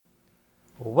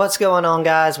What's going on,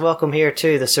 guys? Welcome here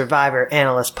to the Survivor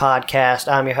Analyst Podcast.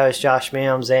 I'm your host, Josh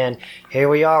Mims, and here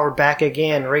we are. We're back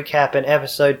again, recapping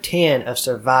episode 10 of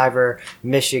Survivor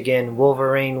Michigan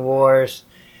Wolverine Wars.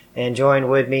 And joined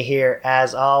with me here,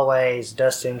 as always,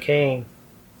 Dustin King.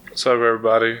 What's up,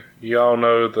 everybody? Y'all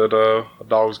know that a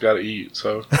dog's got to eat,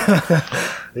 so.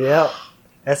 Yep.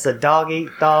 That's the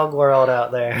dog-eat-dog world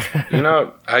out there. You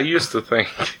know, I used to think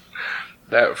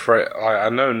that phrase, I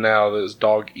know now that it's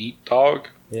dog-eat-dog,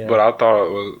 but I thought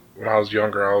it was, when I was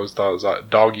younger, I always thought it was like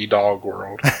dog-eat-dog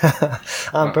world.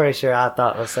 I'm pretty sure I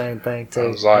thought the same thing, too. I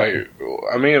was like,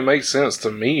 I mean, it makes sense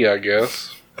to me, I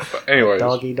guess. But anyways,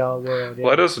 dog-eat-dog world, yeah.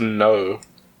 Let us know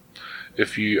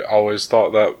if you always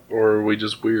thought that, or are we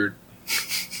just weird?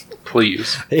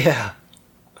 Please. Yeah.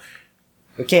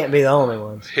 We can't be the only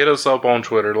ones. Hit us up on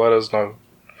Twitter. Let us know.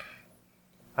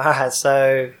 Alright,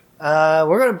 so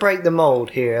we're going to break the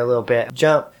mold here a little bit.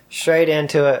 Jump straight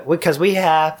into it because we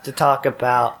have to talk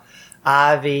about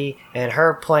Ivy and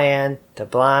her plan to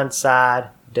blindside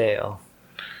Dale.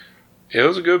 It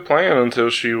was a good plan until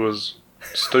she was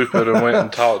stupid and went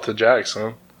and talked to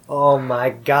Jackson. Oh my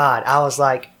God. I was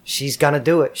like, she's gonna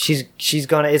do it. It's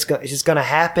gonna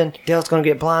happen. Dale's gonna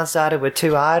get blindsided with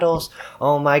two idols.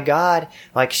 Oh my God.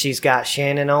 Like, she's got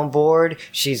Shannon on board.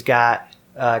 She's got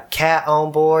Kat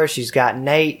on board. She's got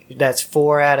Nate. That's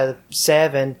 4 out of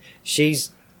 7.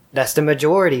 That's the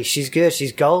majority. She's good.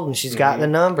 She's golden. She's got the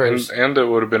numbers. And it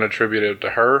would have been attributed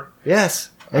to her. Yes.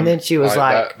 And then she was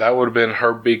like that would have been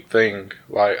her big thing.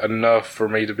 Like, enough for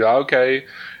me to be like, okay,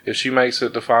 if she makes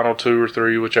it the final 2 or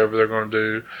 3, whichever they're going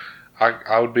to do,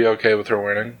 I would be okay with her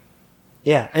winning.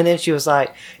 Yeah. And then she was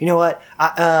like, you know what?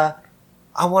 I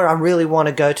really want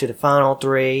to go to the final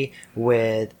 3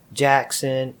 with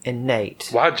Jackson and Nate.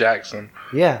 Why Jackson?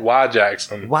 Yeah. Why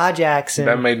Jackson? Why Jackson?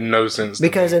 That made no sense to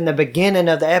because me. In the beginning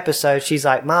of the episode, she's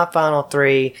like, my final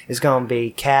 3 is going to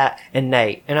be Kat and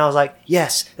Nate. And I was like,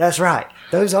 yes, that's right.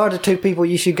 Those are the 2 people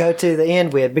you should go to the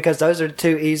end with because those are the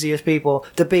 2 easiest people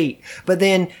to beat. But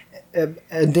then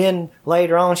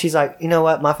later on, she's like, you know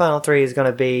what? My final 3 is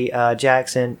going to be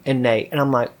Jackson and Nate. And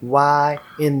I'm like, why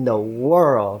in the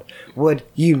world would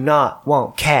you not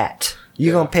want Kat?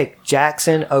 You're going to pick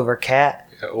Jackson over Kat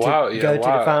to go to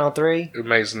the final 3? It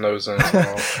makes no sense at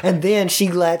all. And then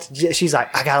she's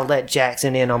like, I got to let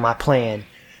Jackson in on my plan.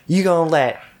 You're going to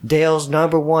let Dale's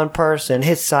number 1 person,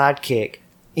 his sidekick,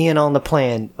 in on the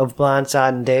plan of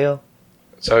blindsiding Dale?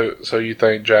 So you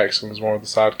think Jackson's more of the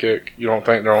sidekick? You don't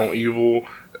think they're on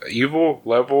evil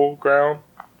level ground?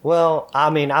 Well,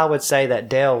 I mean, I would say that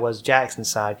Dale was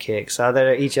Jackson's sidekick, so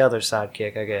they're each other's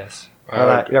sidekick, I guess.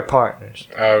 Okay. They're partners.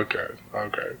 Okay.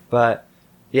 But,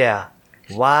 yeah.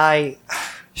 Why?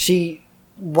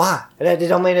 That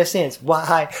don't make no sense.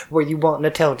 Why were you wanting to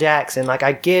tell Jackson? Like,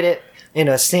 I get it in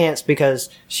a sense because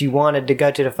she wanted to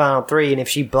go to the final 3, and if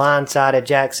she blindsided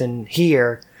Jackson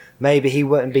here, maybe he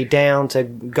wouldn't be down to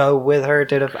go with her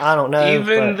to the... I don't know.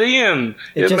 Even then,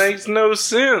 it makes no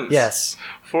sense. Yes.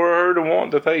 For her to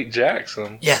want to take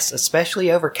Jackson. Yes,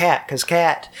 especially over Kat.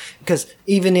 Because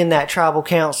even in that tribal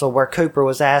council where Cooper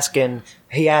was asking...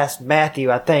 He asked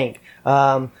Matthew, I think...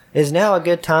 is now a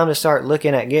good time to start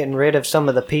looking at getting rid of some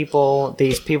of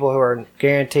these people who are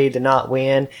guaranteed to not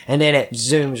win? And then it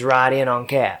zooms right in on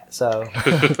Kat. So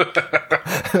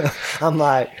I'm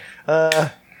like,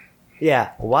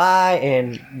 yeah, why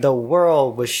in the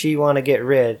world would she want to get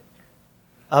rid?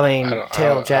 I mean,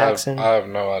 tell Jackson. I have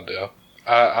no idea.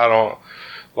 I don't,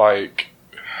 like,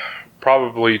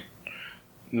 probably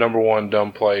number 1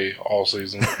 dumb play all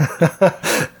season.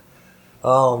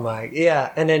 Oh my,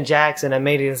 yeah. And then Jackson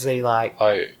immediately like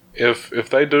if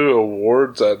they do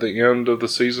awards at the end of the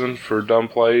season for dumb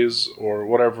plays or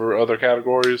whatever other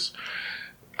categories,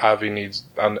 Ivy needs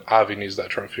that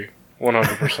trophy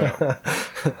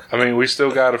 100%. I mean, we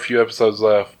still got a few episodes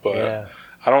left, but yeah.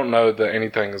 I don't know that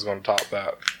anything is going to top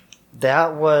that.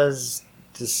 That was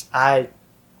just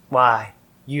why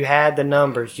you had the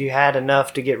numbers, you had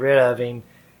enough to get rid of him.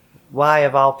 Why,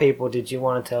 of all people, did you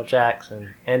want to tell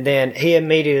Jackson? And then he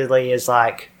immediately is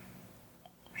like,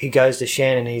 he goes to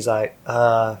Shannon and he's like,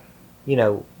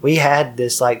 we had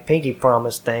this, like, pinky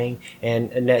promise thing,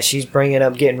 and that she's bringing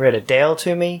up getting rid of Dale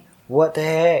to me? What the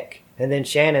heck? And then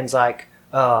Shannon's like,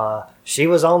 she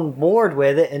was on board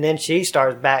with it, and then she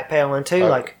starts backpedaling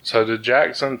too. So did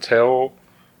Jackson tell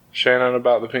Shannon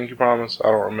about the pinky promise?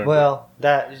 I don't remember. Well,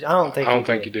 I don't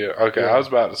think he did. Okay, yeah. I was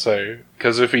about to say,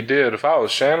 because if he did, if I was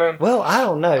Shannon, well, I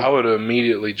don't know. I would have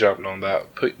immediately jumped on that.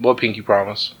 What pinky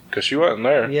promise? Because she wasn't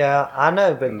there. Yeah, I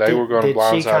know, but they were going to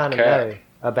blindside Kat know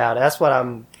about it? That's what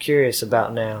I'm curious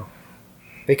about now,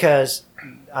 because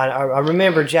I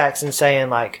remember Jackson saying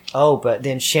like, "Oh, but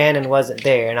then Shannon wasn't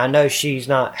there," and I know she's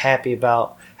not happy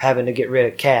about having to get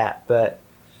rid of Kat, but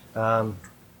so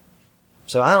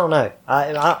I don't know.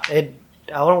 I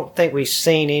don't think we've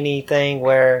seen anything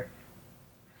where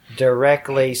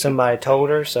directly somebody told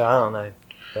her, so I don't know.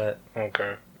 But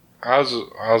okay, I was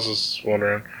just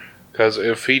wondering because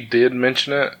if he did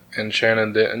mention it and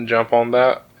Shannon didn't jump on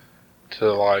that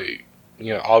to like.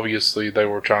 Obviously they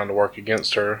were trying to work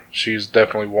against her. She's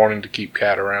definitely wanting to keep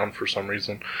Kat around for some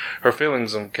reason. Her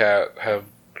feelings on Kat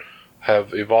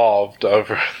have evolved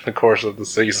over the course of the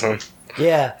season.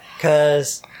 Yeah,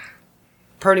 because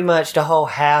pretty much the whole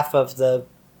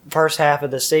first half of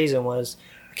the season was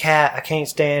Kat, I can't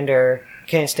stand her.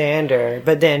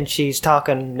 But then she's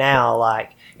talking now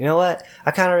like, you know what?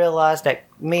 I kind of realized that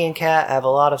me and Kat have a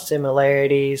lot of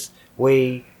similarities.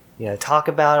 We, talk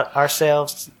about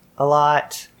ourselves a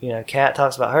lot. Kat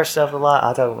talks about herself a lot.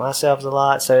 I talk about myself a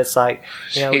lot. So it's like,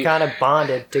 we kind of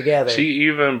bonded together. She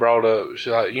even brought up,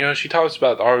 she talks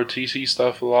about the ROTC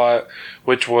stuff a lot,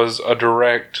 which was a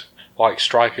direct,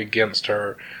 strike against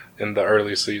her in the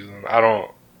early season. I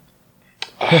don't...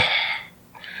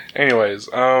 Anyways,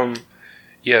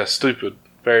 yeah, stupid.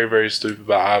 Very, very stupid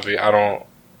about Ivy. I don't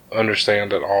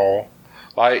understand at all.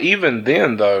 Even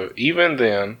then,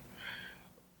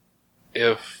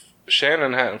 if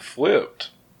Shannon hadn't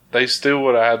flipped, they still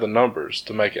would have had the numbers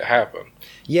to make it happen.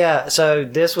 Yeah, so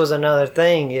this was another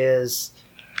thing is,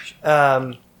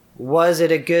 was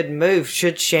it a good move?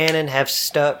 Should Shannon have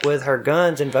stuck with her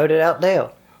guns and voted out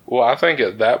Dale? Well, I think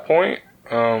at that point,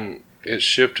 it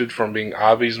shifted from being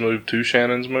Ivy's move to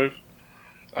Shannon's move.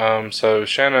 So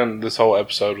Shannon, this whole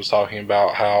episode was talking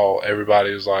about how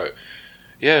everybody was like,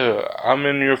 yeah, I'm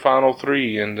in your final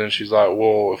three. And then she's like,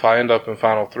 well, if I end up in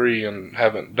final three and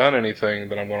haven't done anything,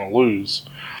 then I'm going to lose.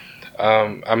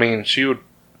 She would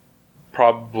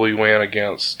probably win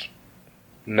against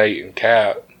Nate and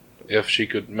Kat if she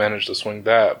could manage to swing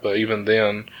that. But even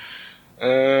then,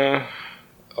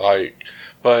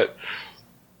 but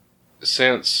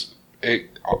since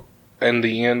it in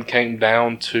the end came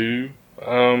down to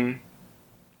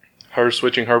her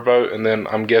switching her vote, and then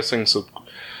I'm guessing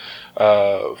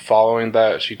following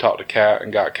that she talked to Kat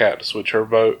and got Kat to switch her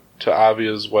vote to Ivy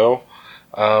as well.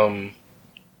 Then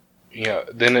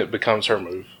it becomes her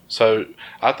move. So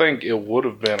I think it would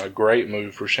have been a great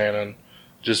move for Shannon,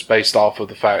 just based off of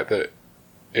the fact that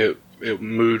it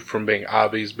moved from being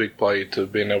Ivy's big play to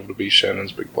being able to be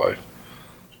Shannon's big play.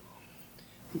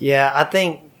 Yeah, I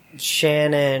think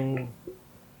she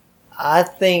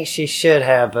should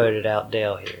have voted out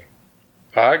Dale here.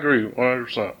 I agree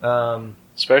 100%.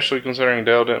 Especially considering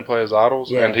Dale didn't play his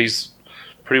idols, and he's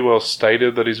pretty well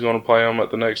stated that he's going to play them at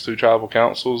the next two tribal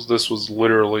councils. This was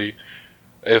literally,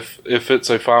 if it's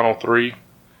a final three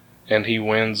and he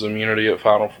wins immunity at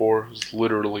final four, it's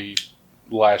literally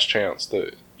last chance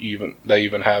that they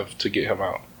even have to get him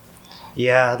out.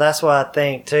 Yeah, that's what I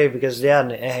think too, because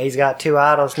he's got two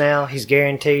idols now. He's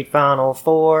guaranteed final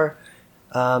four.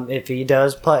 If he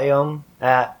does play them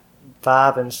at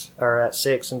 5 or at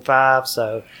 6 and 5,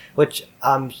 so which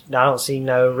I don't see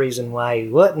no reason why he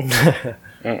wouldn't.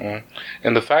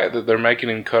 And the fact that they're making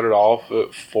him cut it off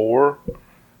at 4,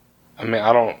 I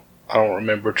don't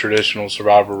remember traditional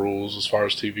Survivor rules as far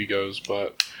as TV goes,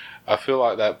 but I feel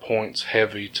like that points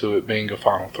heavy to it being a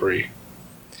final 3.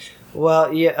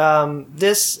 Well, yeah,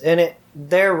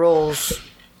 their rules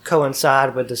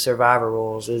coincide with the Survivor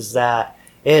rules. Is that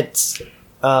it's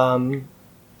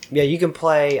you can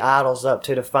play idols up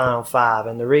to the final 5,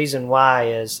 and the reason why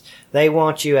is they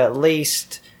want you at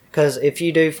least, because if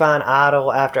you do find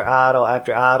idol after idol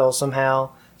after idol somehow,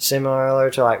 similar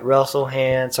to like Russell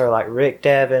Hantz or like Rick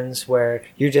Devens, where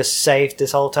you're just safe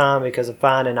this whole time because of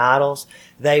finding idols,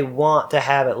 they want to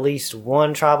have at least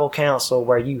one tribal council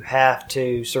where you have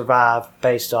to survive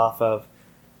based off of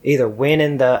either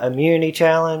winning the immunity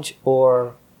challenge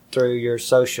or through your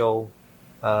social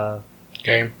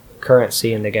game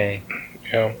currency in the game.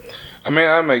 Yeah,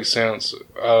 that makes sense.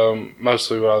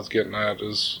 Mostly what I was getting at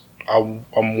is I'm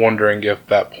wondering if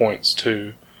that points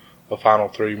to a final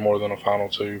 3 more than a final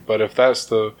 2. But if that's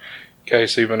the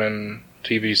case, even in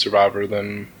TV Survivor,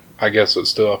 then I guess it's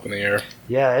still up in the air.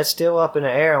 Yeah, it's still up in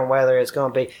the air on whether it's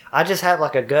going to be. I just have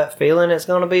like a gut feeling it's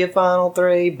going to be a final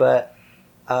 3, but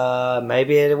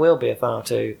maybe it will be a final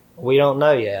 2. We don't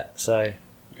know yet. So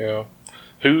yeah.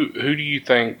 Who do you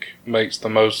think makes the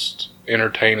most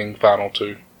entertaining final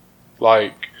 2?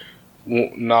 Like,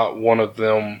 not one of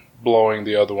them blowing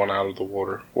the other one out of the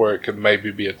water, where it could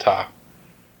maybe be a tie.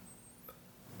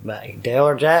 Dale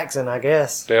or Jackson, I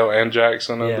guess. Dale and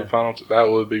Jackson in the final 2. That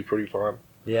would be pretty fun.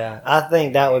 Yeah, I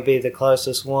think that would be the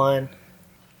closest one.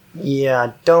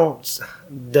 Yeah, don't.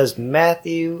 Does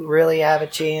Matthew really have a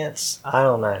chance? I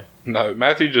don't know. No,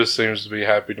 Matthew just seems to be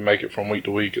happy to make it from week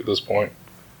to week at this point.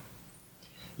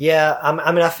 Yeah,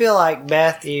 I mean, I feel like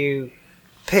Matthew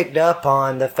picked up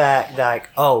on the fact like,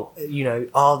 oh, you know,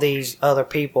 all these other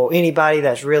people, anybody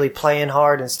that's really playing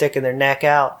hard and sticking their neck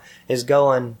out is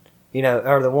going, you know,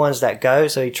 are the ones that go.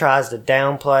 So he tries to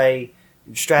downplay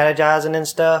strategizing and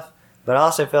stuff. But I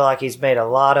also feel like he's made a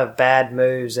lot of bad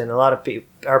moves and a lot of people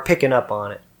are picking up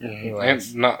on it.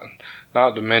 And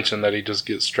not to mention that he just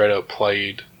gets straight up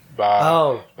played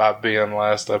by Ben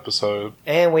last episode.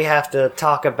 And we have to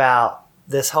talk about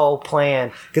this whole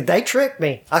plan because they tricked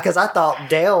me. Because I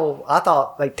thought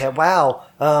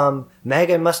wow,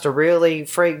 Megan must have really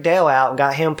freaked Dale out and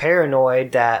got him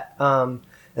paranoid that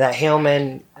him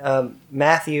and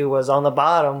Matthew was on the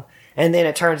bottom. And then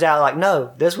it turns out like,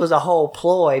 no, this was a whole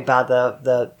ploy by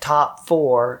the top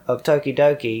 4 of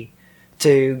Tokidoki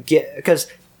to get, because,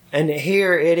 and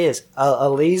here it is,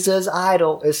 Eliza's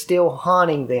idol is still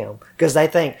haunting them because they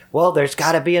think, well, there's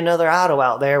got to be another idol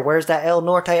out there. Where's that El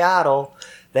Norte idol?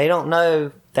 They don't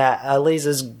know that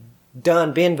Eliza's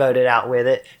been voted out with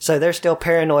it. So they're still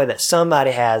paranoid that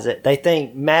somebody has it. They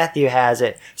think Matthew has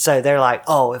it. So they're like,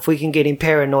 oh, if we can get him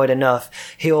paranoid enough,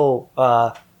 he'll,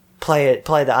 play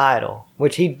the idol,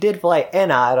 which he did play an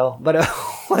idol, but it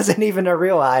wasn't even a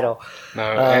real idol. No,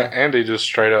 Andy just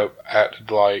straight up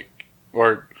acted like,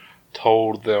 or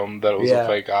told them that it was a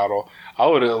fake idol. I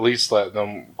would at least let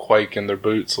them quake in their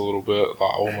boots a little bit,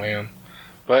 like, oh man.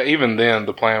 But even then,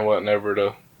 the plan wasn't ever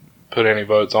to put any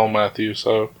votes on Matthew,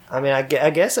 so. I mean, I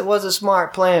guess it was a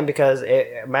smart plan because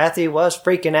Matthew was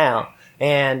freaking out,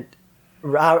 and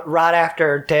right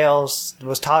after Dale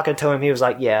was talking to him, he was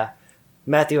like, yeah,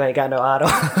 Matthew ain't got no idol.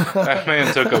 That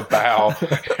man took a bow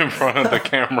in front of the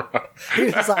camera. He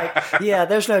was like, yeah,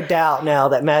 there's no doubt now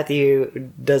that Matthew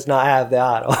does not have the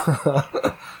idol.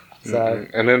 So.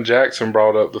 And then Jackson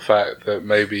brought up the fact that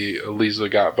maybe Eliza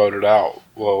got voted out.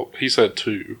 Well, he said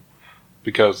 2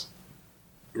 because,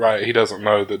 right, he doesn't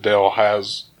know that Dale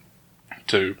has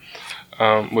 2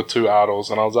 with 2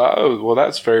 idols. And I was like, oh, well,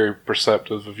 that's very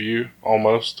perceptive of you,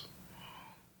 almost.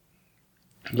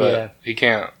 But he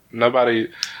can't. Nobody,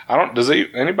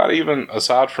 anybody even,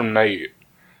 aside from Nate,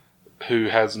 who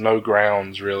has no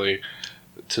grounds really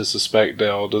to suspect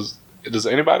Dale, does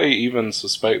anybody even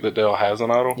suspect that Dale has an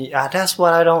idol? Yeah, that's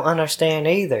what I don't understand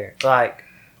either. Like,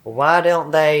 why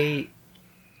don't they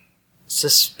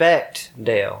suspect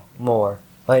Dale more?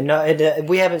 Like, no,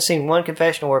 we haven't seen one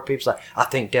confessional where people's like, I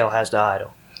think Dale has the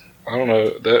idol. I don't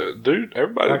know. Dude,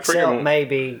 everybody Except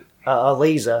maybe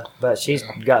Eliza, but she's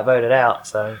got voted out,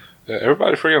 so. Yeah,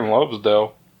 everybody freaking loves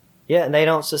Dale. Yeah, and they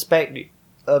don't suspect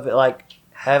of it, like,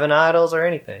 having idols or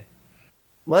anything.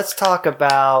 Let's talk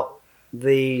about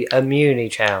the immunity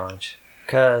challenge.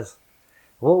 Because,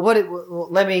 what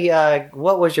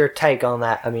was your take on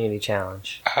that immunity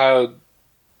challenge? I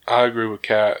agree with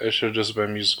Kat. It should have just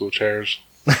been musical chairs.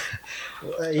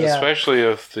 Yeah. Especially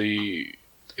if the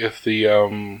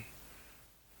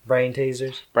brain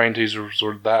teasers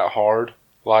were that hard.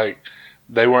 Like,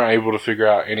 they weren't able to figure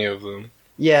out any of them.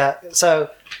 Yeah, so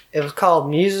it was called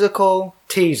musical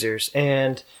teasers,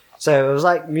 and so it was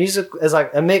like it's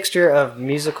like a mixture of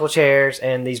musical chairs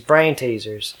and these brain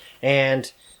teasers,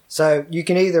 and so you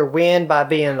can either win by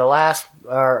being the last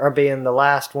or being the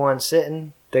last one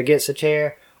sitting that gets a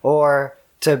chair, or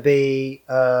to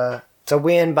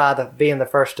win by being the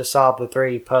first to solve the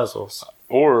 3 puzzles.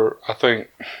 Or I think,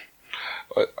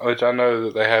 which I know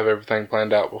that they have everything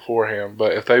planned out beforehand,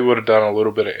 but if they would have done a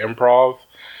little bit of improv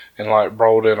and like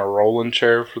brought in a rolling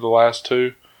chair for the last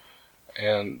 2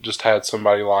 and just had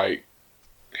somebody like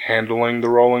handling the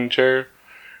rolling chair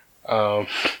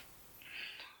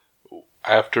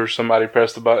after somebody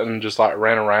pressed the button, just like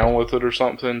ran around with it or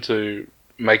something to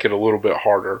make it a little bit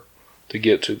harder to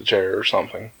get to the chair or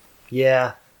something.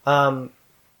 Yeah. Like,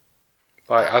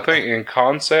 I think in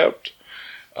concept,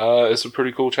 it's a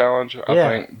pretty cool challenge. I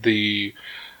think the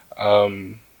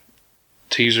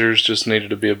teasers just needed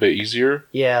to be a bit easier.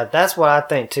 Yeah, that's what I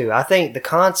think too. I think the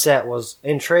concept was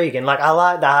intriguing. Like, I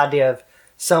like the idea of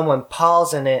someone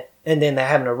pausing it and then they're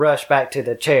having to rush back to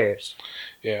the chairs.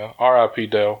 Yeah, R.I.P.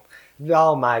 Dale.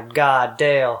 Oh my God,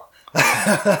 Dale.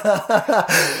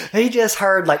 He just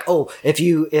heard like, oh,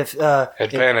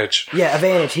 advantage.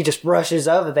 Advantage. He just rushes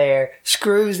over there,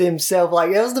 screws himself.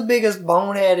 Like, that was the biggest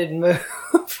boneheaded move.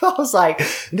 I was like,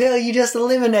 Dale, you just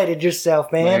eliminated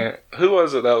yourself, man. Who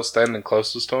was it that was standing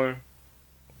closest to him?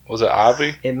 Was it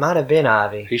Ivy? It might have been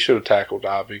Ivy. He should have tackled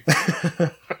Ivy.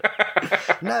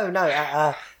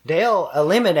 No. Dale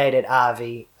eliminated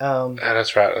Ivy.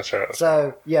 That's right.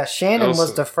 So yeah, Shannon was-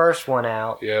 was the first one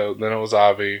out. Yeah, then it was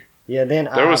Ivy. Yeah, then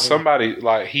There was Ivy. somebody,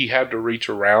 like, he had to reach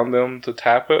around them to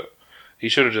tap it. He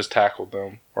should have just tackled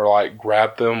them or, like,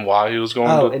 grabbed them while he was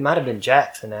going Oh, to. it might have been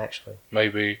Jackson actually.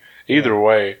 Maybe. Either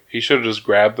way, he should have just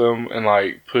grabbed them and,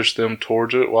 like, pushed them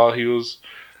towards it while he was.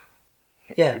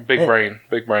 Yeah, Big brain,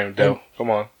 Dale.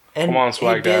 Come on. And Come on,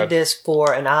 Swag he did Dad. this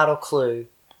for an idle clue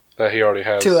That he already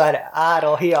has. to an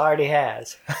idol he already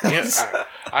has. Yeah,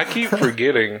 I keep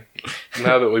forgetting,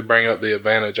 now that we bring up the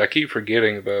advantage, I keep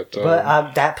forgetting that.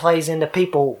 But that plays into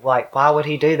people, like, why would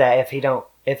he do that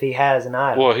if he has an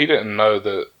idol? Well, he didn't know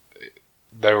that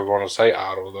they were going to say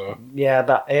idol, though.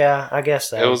 Yeah, I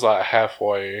guess so. It was like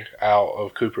halfway out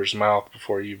of Cooper's mouth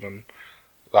before he even,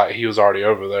 like, he was already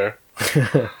over there.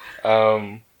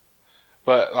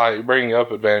 But, like, bringing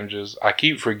up advantages, I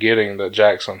keep forgetting that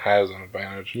Jackson has an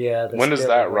advantage. Yeah. When does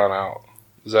that run out?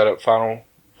 Is that at Final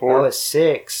Four? Oh, it's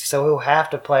 6, so he'll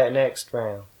have to play it next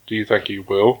round. Do you think he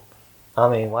will? I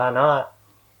mean, why not?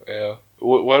 Yeah.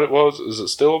 What was? Is it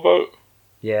still a vote?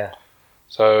 Yeah.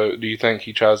 So, do you think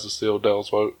he tries to steal Dale's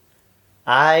vote?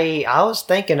 I was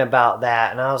thinking about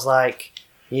that, and I was like,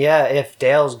 yeah, if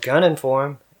Dale's gunning for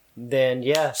him, then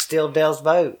yeah, steal Dale's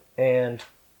vote. And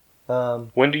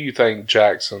When do you think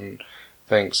Jackson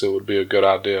thinks it would be a good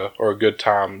idea or a good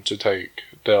time to take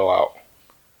Dale out?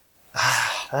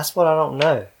 that's what I don't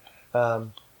know.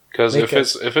 Because if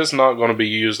it's not going to be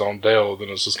used on Dale, then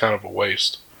it's just kind of a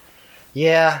waste.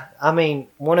 Yeah, I mean,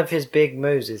 one of his big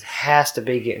moves has to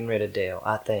be getting rid of Dale,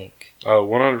 I think. Oh,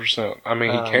 100%. I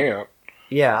mean, he can't.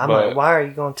 Yeah, I'm But- like, why are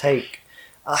you going to take...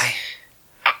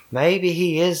 maybe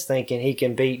he is thinking he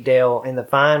can beat Dale in the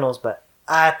finals, but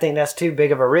I think that's too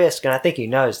big of a risk, and I think he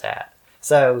knows that.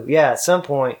 So, yeah, at some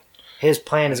point, his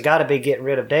plan has got to be getting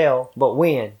rid of Dale, but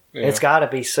when? Yeah. It's got to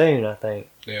be soon, I think.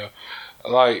 Yeah.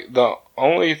 Like, the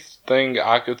only thing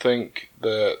I could think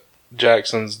that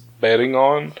Jackson's betting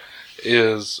on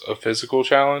is a physical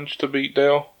challenge to beat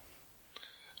Dale.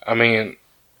 I mean,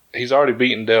 he's already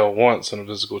beaten Dale once in a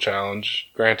physical challenge.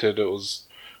 Granted, it was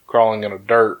crawling in a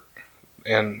dirt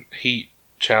and heat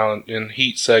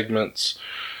segments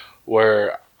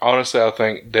where, honestly, I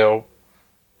think Dale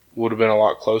would have been a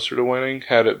lot closer to winning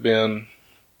had it been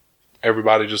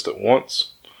everybody just at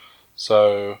once.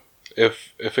 So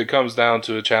if it comes down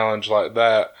to a challenge like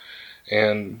that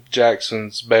and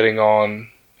Jackson's betting on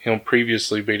him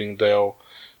previously beating Dale,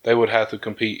 they would have to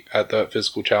compete at that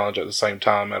physical challenge at the same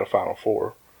time at a Final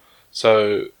Four.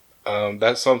 So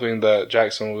that's something that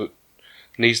Jackson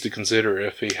needs to consider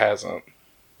if he hasn't.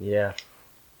 Yeah.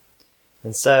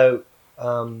 And so...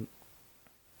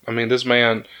 I mean, this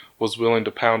man was willing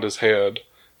to pound his head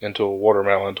into a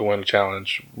watermelon to win a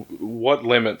challenge. What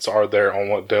limits are there on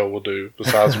what Dale will do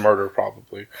besides murder,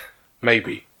 probably?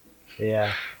 Maybe.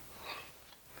 Yeah.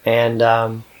 And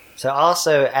so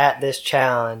also at this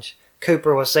challenge,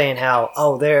 Cooper was saying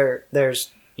how, there's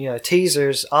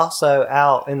teasers also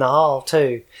out in the hall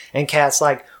too. And Kat's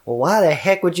like, well, why the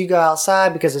heck would you go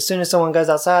outside? Because as soon as someone goes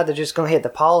outside, they're just going to hit the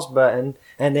pause button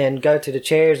and then go to the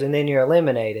chairs and then you're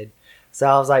eliminated. So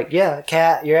I was like, yeah,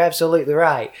 Kat, you're absolutely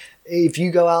right. If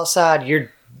you go outside, you're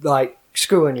like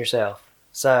screwing yourself.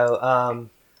 So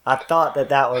I thought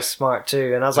that was smart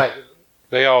too. And I was like,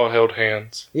 they all held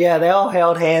hands. Yeah, they all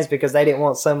held hands because they didn't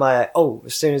want somebody,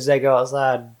 as soon as they go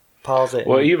outside, pause it.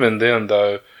 Well, even then,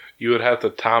 though, you would have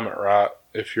to time it right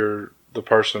if you're the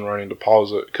person running to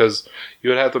pause it. Because you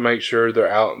would have to make sure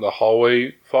they're out in the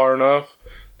hallway far enough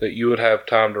that you would have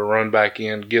time to run back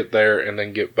in, get there, and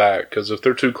then get back. Because if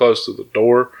they're too close to the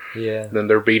door, then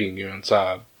they're beating you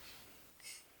inside.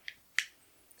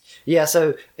 Yeah,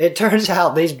 so it turns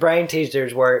out these brain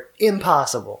teasers were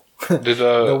impossible. Did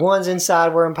the ones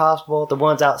inside were impossible. The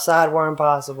ones outside were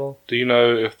impossible. Do you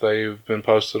know if they've been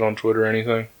posted on Twitter or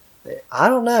anything? I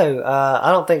don't know.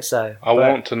 I don't think so. I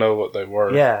want to know what they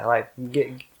were. Yeah, like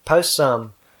post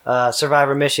some.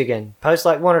 Survivor Michigan. Post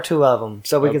like one or two of them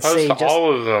so we can see. Post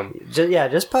all of them.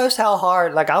 Just post how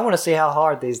hard. Like I want to see how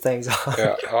hard these things are.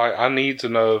 Yeah, I need to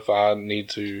know if I need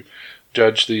to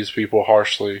judge these people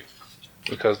harshly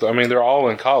because I mean they're all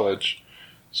in college,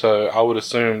 so I would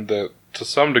assume that to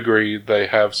some degree they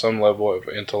have some level of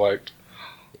intellect.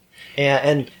 Yeah,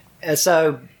 and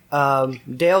so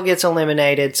Dale gets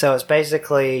eliminated. So it's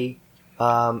basically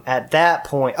at that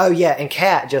point. Oh yeah, and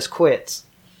Kat just quits.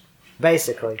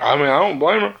 Basically, I mean, I don't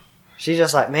blame her. She's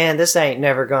just like, man, this ain't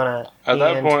never gonna. At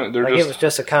that point, they're like just. It was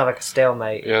just a kind of like a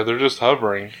stalemate. Yeah, they're just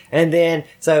hovering. And then,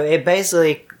 so it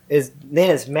basically is.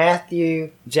 Then it's Matthew,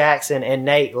 Jackson, and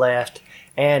Nate left.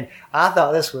 And I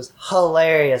thought this was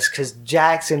hilarious because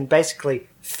Jackson basically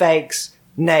fakes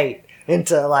Nate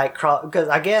into like because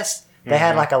I guess they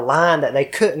had like a line that they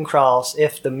couldn't cross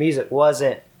if the music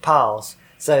wasn't paused.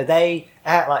 So they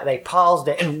act like they paused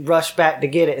it and rushed back to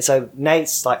get it. So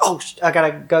Nate's like, "Oh, I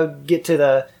gotta go get to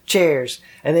the chairs,"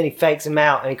 and then he fakes him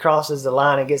out and he crosses the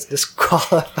line and gets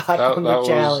disqualified from the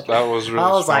challenge. That was really.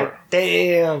 I was smart. like,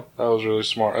 "Damn!" That was really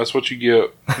smart. That's what you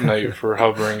get, Nate, for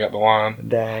hovering at the line.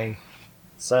 Dang.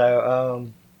 So,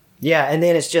 yeah, and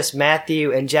then it's just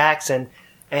Matthew and Jackson,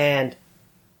 and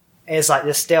it's like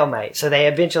this stalemate. So they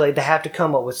have to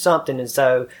come up with something, and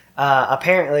so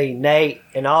apparently Nate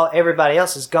and everybody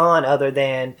else is gone other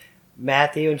than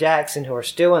Matthew and Jackson, who are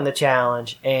still in the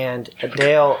challenge, and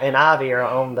Dale and Ivy are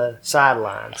on the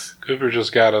sidelines. Cooper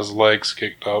just got his legs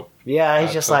kicked up. Yeah,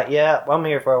 he's just like, "Yeah, I'm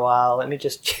here for a while. Let me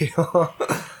just chill."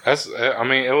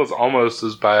 It was almost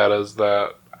as bad as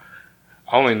that.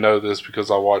 I only know this because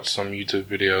I watched some YouTube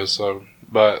videos.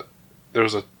 But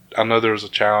I know there was a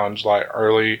challenge like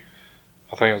early.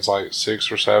 I think it was like 6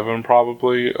 or 7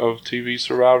 probably of TV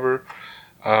Survivor,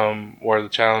 where the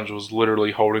challenge was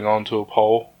literally holding on to a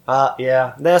pole.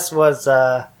 Yeah, this was.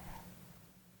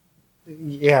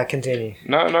 Yeah, continue.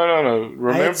 No.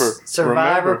 Remember, It's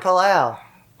Survivor Palau.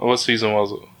 What season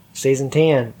was it? Season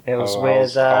 10. It was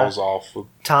with I was off.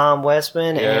 Tom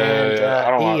Westman and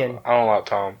Ian. I don't like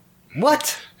Tom.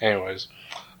 What? Anyways,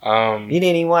 you didn't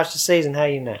even watch the season. How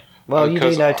you know? Well, you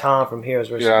do know Tom from Heroes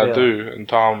vs. Yeah, Villains. I do. And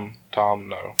Tom,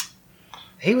 no.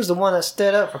 He was the one that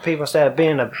stood up for people instead of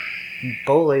being a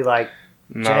bully like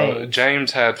No,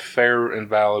 James had fair and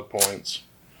valid points.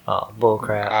 Oh,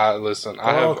 bullcrap. Listen,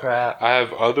 Bullcrap. I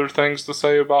have other things to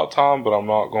say about Tom, but I'm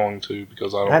not going to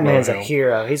because I don't know That man's him. a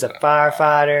hero. He's a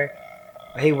firefighter.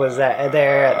 He was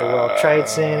there at the World Trade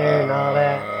Center and all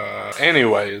that.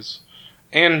 Anyways,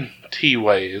 and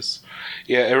T-ways.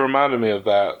 Yeah, it reminded me of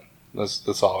that.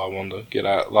 That's all I wanted to get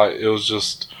at. Like, it was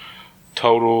just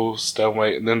total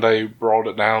stalemate. And then they brought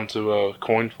it down to a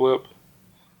coin flip.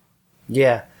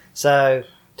 Yeah. So,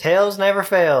 tails never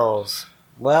fails.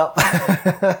 Well,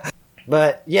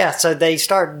 but yeah, so they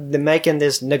started making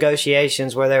this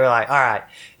negotiations where they were like, all right,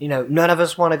 none of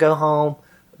us want to go home,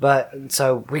 but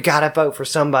so we got to vote for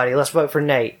somebody. Let's vote for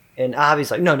Nate. And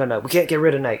Ivy's like, no, we can't get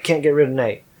rid of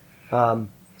Nate.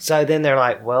 So then they're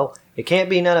like, well, it can't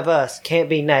be none of us. It can't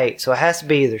be Nate. So it has to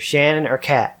be either Shannon or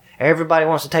Kat. Everybody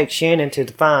wants to take Shannon to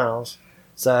the finals.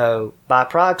 So by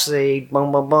proxy,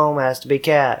 boom, boom, boom, has to be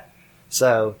Kat.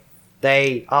 So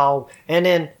they all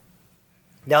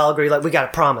agree, like, we got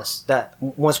to promise that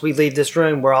once we leave this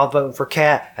room, we're all voting for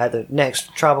Kat at the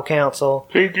next tribal council.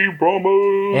 Pinky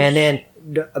promise. And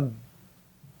then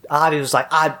Ivy was like,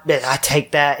 I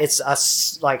take that. It's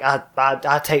us. Like,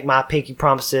 I take my pinky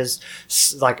promises.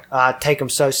 Like, I take them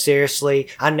so seriously.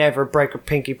 I never break a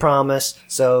pinky promise.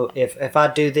 So if I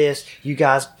do this, you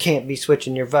guys can't be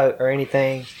switching your vote or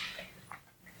anything.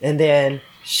 And then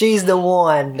she's the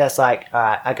one that's like, all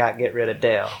right, I got to get rid of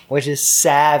Dale, which is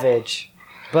savage.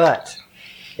 But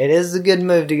it is a good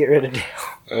move to get rid of Dale.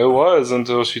 It was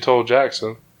until she told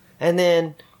Jackson. And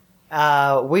then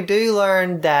we do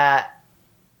learn that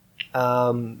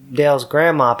Dale's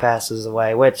grandma passes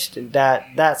away, which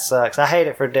that sucks. I hate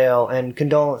it for Dale, and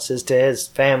condolences to his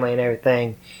family and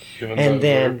everything. And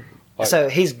then, so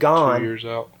he's gone. 2 years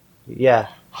out. Yeah,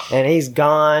 and he's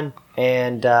gone,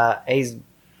 and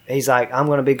he's like, I'm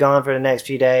going to be gone for the next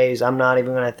few days. I'm not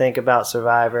even going to think about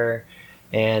Survivor,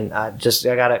 and I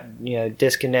got to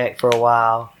disconnect for a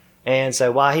while. And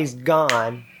so while he's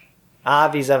gone,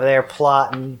 Ivy's over there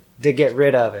plotting to get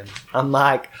rid of him. I'm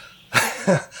like,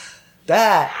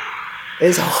 that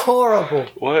is horrible.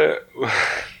 What?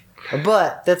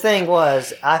 But the thing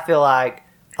was, I feel like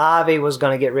Ivy was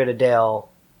going to get rid of Dale.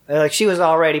 Like, she was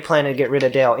already planning to get rid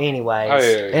of Dale anyways. Oh,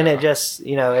 yeah. And it just,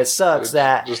 it sucks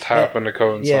that... just happened to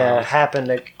coincide. Yeah, it happened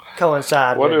to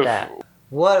coincide with that.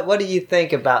 What do you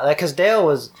think about that? Because Dale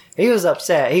was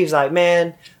upset. He was like,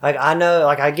 man, like, I know,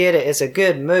 like, I get it. It's a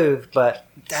good move, but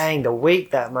dang, the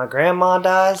week that my grandma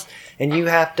dies, and you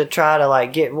have to try to,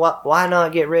 like, why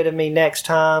not get rid of me next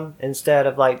time instead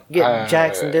of, like, getting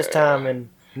Jackson this time? And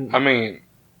I mean,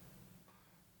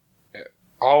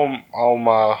 all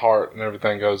my heart and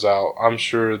everything goes out. I'm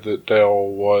sure that Dale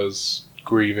was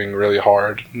grieving really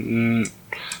hard.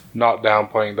 Not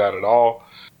downplaying that at all.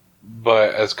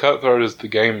 But as cutthroat as the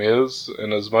game is,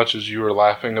 and as much as you were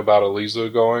laughing about Eliza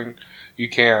going, you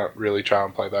can't really try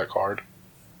and play that card.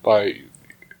 Like,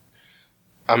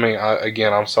 I mean,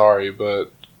 I'm sorry,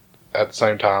 but at the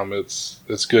same time, it's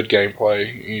good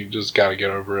gameplay. You just got to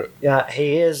get over it. Yeah,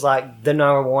 he is like the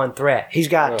number one threat. He's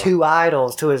got 2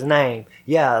 idols to his name.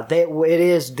 Yeah, it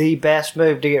is the best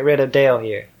move to get rid of Dale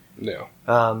here. Yeah.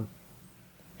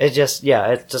 It's just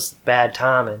it's just bad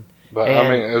timing. But I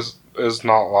mean, it's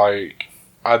not like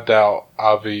I doubt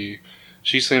Ivy.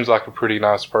 She seems like a pretty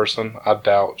nice person. I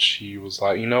doubt she was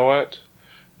like, you know what?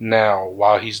 Now,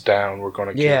 while he's down, we're going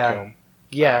to kick him.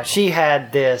 Yeah, she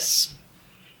had this.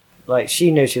 Like,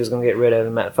 she knew she was going to get rid of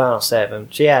him at the final 7.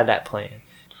 She had that plan.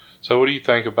 So, what do you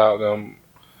think about them?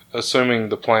 Assuming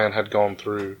the plan had gone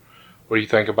through, what do you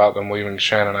think about them leaving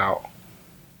Shannon out?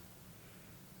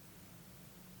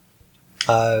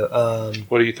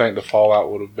 What do you think the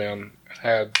fallout would have been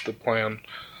had the plan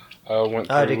went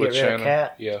through to with get rid of Shannon?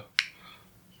 Kat? Yeah,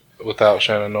 without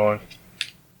Shannon knowing.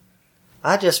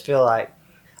 I just feel like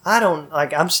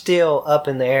I'm still up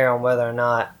in the air on whether or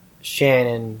not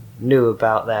Shannon knew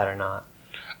about that or not.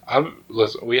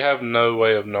 Listen, we have no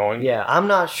way of knowing. Yeah, I'm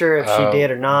not sure if she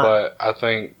did or not. But I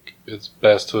think it's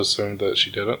best to assume that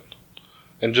she didn't.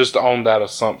 And just on that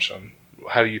assumption,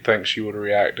 how do you think she would have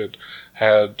reacted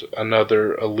had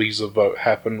another Eliza vote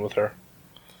happen with her?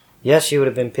 Yes, she would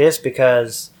have been pissed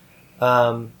because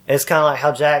it's kind of like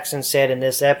how Jackson said in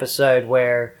this episode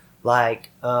where, like,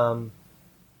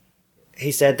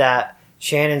 he said that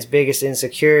Shannon's biggest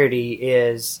insecurity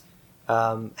is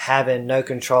having no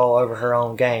control over her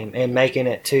own game and making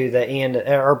it to the end,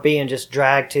 or being just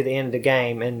dragged to the end of the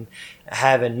game and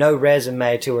having no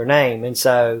resume to her name. And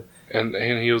so... And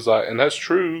he was like, and that's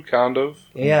true, kind of.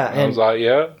 Yeah. And I was like,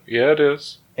 yeah, it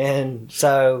is. And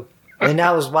so, and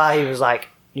that was why he was like,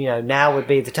 now would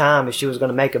be the time if she was going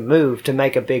to make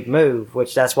a big move,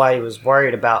 which that's why he was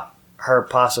worried about her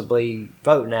possibly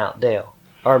voting out Dale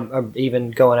or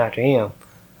even going after him.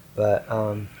 But,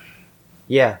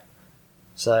 yeah.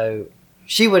 So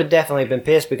she would have definitely been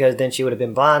pissed because then she would have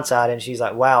been blindsided and she's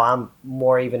like, wow, I'm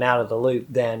more even out of the loop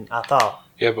than I thought.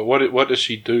 Yeah, but what does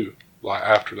she do? Like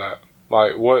after that,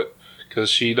 like what?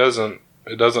 Because it doesn't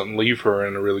leave her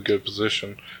in a really good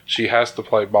position. She has to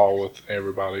play ball with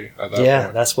everybody at that point.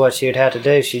 Yeah, that's what she would have to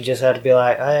do. She just had to be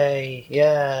like, hey,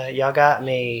 yeah, y'all got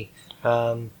me.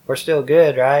 We're still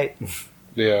good, right?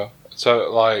 Yeah.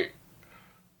 So like,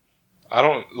 I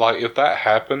don't like if that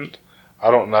happened.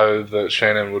 I don't know that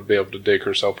Shannon would be able to dig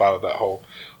herself out of that hole.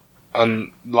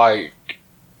 Like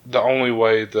the only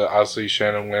way that I see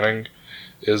Shannon winning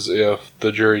is if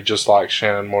the jury just likes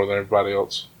Shannon more than everybody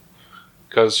else.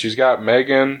 Because she's got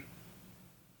Megan.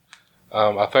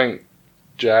 I think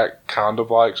Jack kind of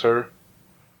likes her.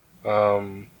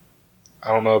 I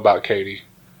don't know about Katie.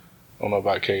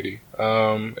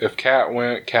 If Kat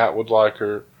went, Kat would like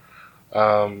her.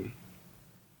 I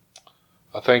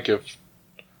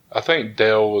think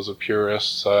Dale was a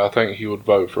purist, so I think he would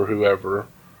vote for whoever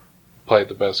played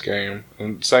the best game.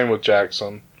 And same with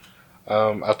Jackson.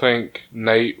 I think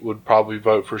Nate would probably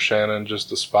vote for Shannon just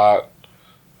to spite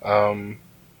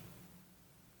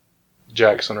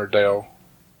Jackson or Dale,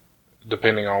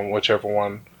 depending on whichever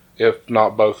one. If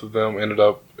not both of them ended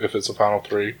up, if it's a final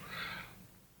 3.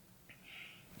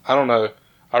 I don't know.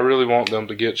 I really want them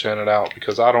to get Shannon out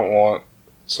because I don't want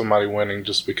somebody winning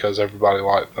just because everybody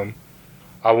liked them.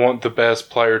 I want the best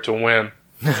player to win.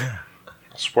 I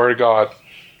swear to God.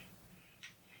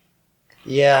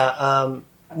 Yeah,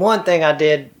 one thing I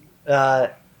did, I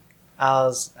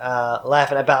was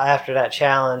laughing about after that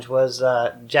challenge was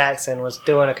Jackson was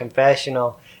doing a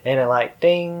confessional and it like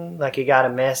ding, like he got a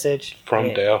message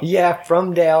From Dale. Yeah,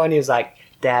 from Dale, and he was like,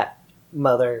 "That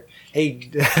mother."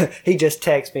 He just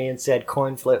texted me and said,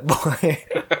 "Coin flip boy."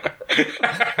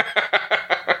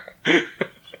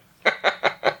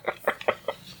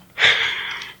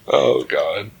 Oh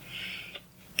God.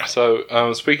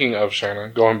 So speaking of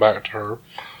Shannon, going back to her.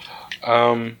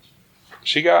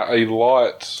 She got a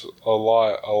lot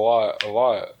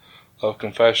of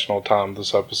confessional time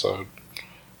this episode.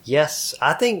 Yes,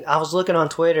 I think I was looking on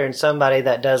Twitter and somebody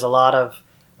that does a lot of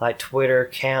like Twitter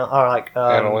count or like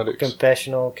analytics,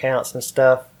 confessional counts and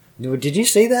stuff. Did you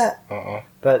see that?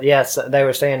 But yes, they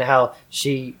were saying how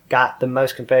she got the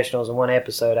most confessionals in one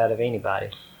episode out of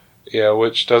anybody. Yeah,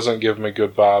 which doesn't give me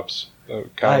good vibes.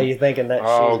 Are you thinking that?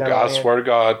 Oh, God, I swear to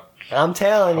God. I'm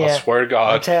telling you. I swear to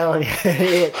God. I'm telling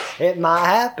you, it might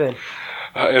happen.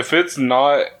 If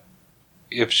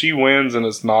she wins and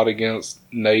it's not against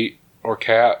Nate or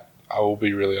Kat, I will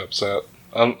be really upset.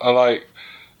 I like,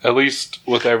 at least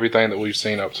with everything that we've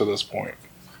seen up to this point.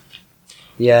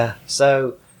 Yeah.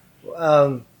 So,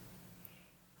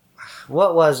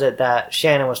 what was it that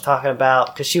Shannon was talking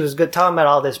about? Because she was talking about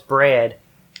all this bread,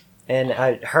 and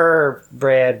her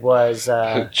bread was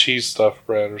cheese stuffed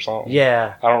bread or something.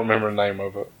 Yeah. I don't remember the name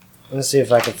of it. Let's see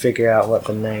if I can figure out what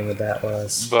the name of that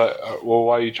was. But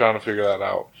why are you trying to figure that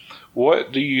out?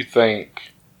 What do you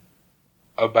think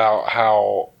about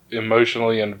how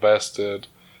emotionally invested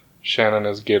Shannon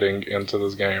is getting into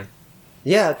this game.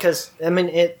 Yeah, because I mean,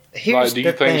 here's do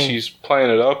you think she's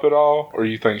playing it up at all, or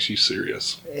you think she's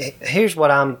serious? Here's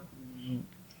what I'm.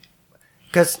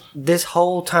 Because this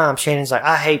whole time, Shannon's like,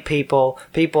 I hate people.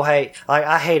 People hate, like,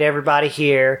 I hate everybody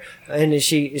here. And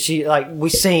she like, we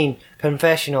seen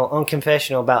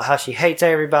unconfessional about how she hates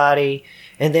everybody.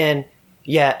 And then,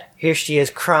 yet, here she is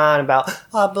crying about,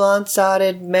 I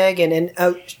blindsided Megan. And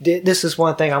this is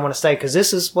one thing I want to say, because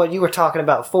this is what you were talking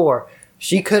about before.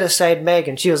 She could have saved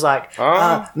Megan. She was like,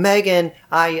 Megan,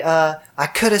 I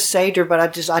could have saved her, but I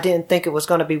didn't think it was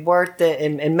going to be worth it.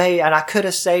 And I could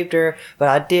have saved her, but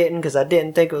I didn't because I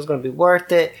didn't think it was going to be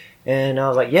worth it. And I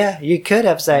was like, yeah, you could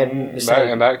have saved her.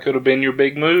 And that could have been your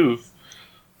big move.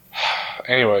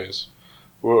 Anyways,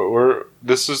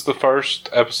 this is the first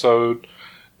episode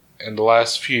in the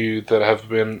last few that have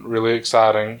been really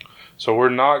exciting. So we're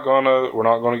not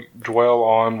gonna dwell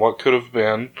on what could have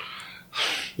been.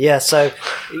 Yeah, so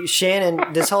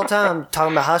Shannon, this whole time,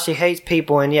 talking about how she hates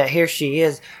people, and yet here she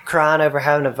is crying over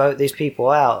having to vote these people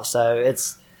out. So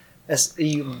it's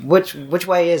which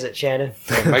way is it, Shannon?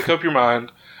 Make up your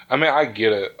mind. I mean, I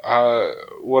get it.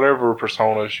 Whatever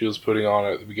persona she was putting on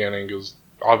at the beginning is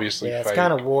obviously fake. It's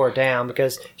kind of wore down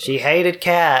because she hated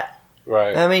Kat.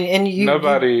 Right. I mean, and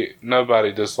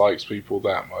nobody dislikes people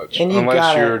that much,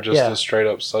 unless you're just a straight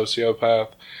up sociopath.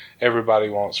 Everybody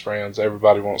wants friends.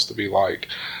 Everybody wants to be liked.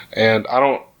 And I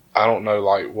don't know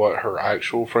like what her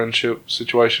actual friendship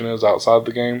situation is outside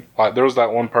the game. Like there was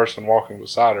that one person walking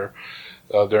beside her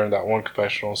during that one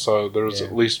confessional, so there was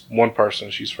at least one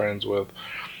person she's friends with.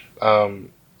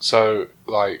 So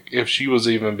like if she was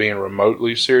even being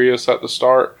remotely serious at the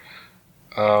start,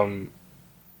 then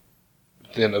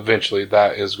eventually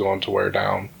that is going to wear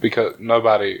down because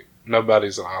nobody's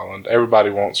an island.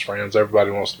 Everybody wants friends. Everybody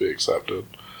wants to be accepted.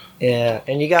 Yeah,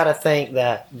 and you got to think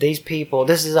that these people,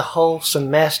 this is a whole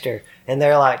semester, and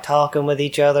they're like talking with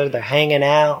each other, they're hanging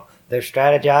out, they're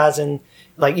strategizing.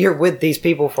 Like you're with these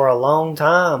people for a long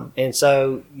time, and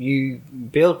so you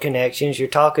build connections, you're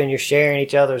talking, you're sharing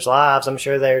each other's lives. I'm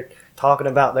sure they're talking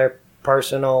about their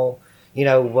personal,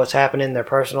 what's happening in their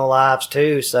personal lives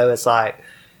too. So it's like,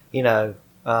 they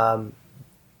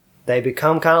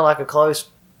become kind of like a close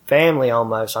family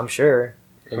almost, I'm sure.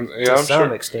 To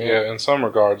some extent. Yeah, in some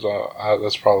regards,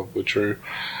 that's probably true.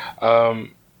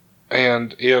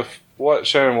 And if what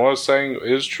Shannon was saying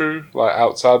is true, like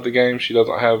outside the game, she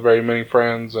doesn't have very many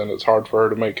friends, and it's hard for her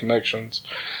to make connections.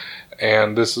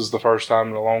 And this is the first time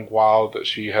in a long while that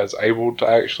she has able to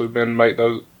actually been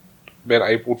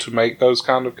able to make those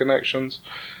kind of connections.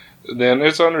 Then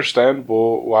it's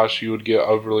understandable why she would get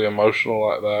overly emotional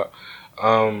like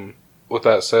that. With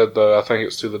that said, though, I think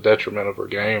it's to the detriment of her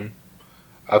game.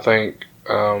 I think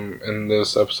in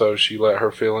this episode she let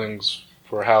her feelings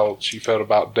for how she felt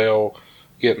about Dale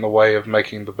get in the way of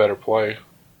making the better play.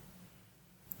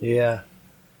 Yeah.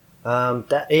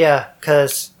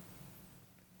 Because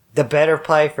the better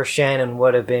play for Shannon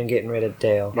would have been getting rid of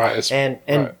Dale. Right. And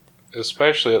right.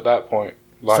 Especially at that point.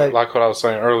 Like what I was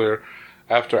saying earlier,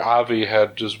 after Ivy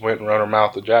had just went and run her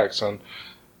mouth at Jackson,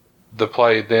 the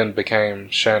play then became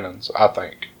Shannon's, I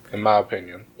think, in my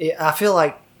opinion. I feel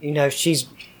like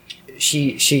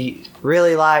she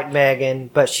really liked Megan,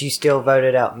 but she still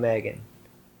voted out Megan.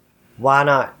 Why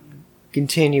not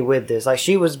continue with this? Like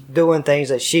she was doing things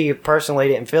that she personally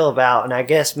didn't feel about, and I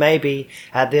guess maybe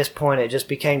at this point it just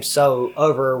became so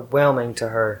overwhelming to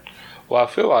her. Well, I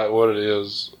feel like what it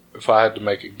is, if I had to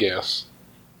make a guess,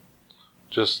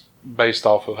 just based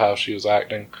off of how she was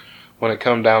acting, when it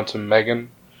come down to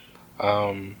Megan,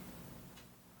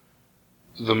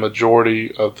 the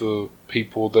majority of the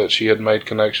people that she had made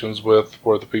connections with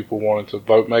were the people wanting to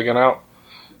vote Megan out.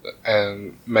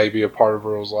 And maybe a part of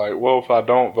her was like, well, if I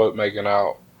don't vote Megan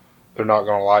out, they're not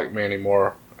going to like me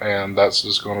anymore. And that's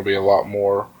just going to be a lot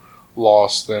more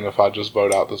loss than if I just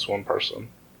vote out this one person.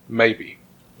 Maybe.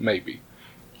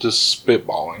 Just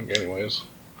spitballing, anyways.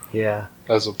 Yeah.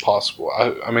 As a possible.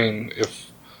 I mean,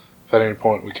 if at any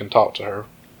point we can talk to her,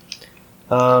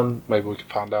 maybe we can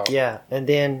find out. Yeah, and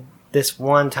then this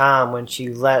one time when she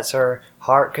lets her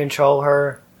heart control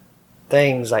her,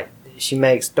 things like she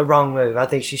makes the wrong move. I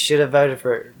think she should have voted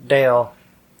for Dale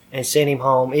and sent him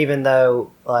home, even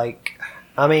though,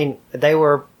 they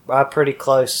were pretty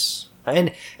close.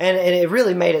 And it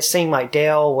really made it seem like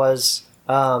Dale was,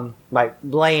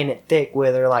 laying it thick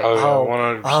with her, like,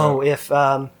 100%. If,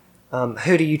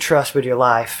 who do you trust with your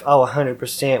life?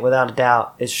 100%, without a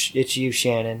doubt, it's you,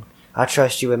 Shannon. I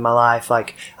trust you with my life.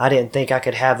 Like, I didn't think I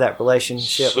could have that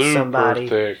relationship with somebody.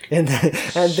 Thick. And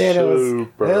then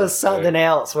it was something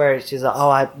else where she's like,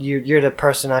 oh, you're the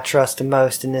person I trust the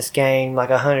most in this game. Like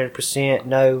 100%,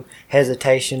 no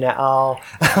hesitation at all.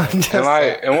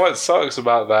 And what sucks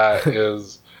about that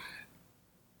is,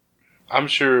 I'm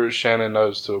sure Shannon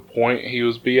knows to a point he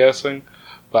was BSing,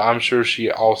 but I'm sure she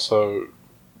also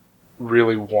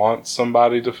really wants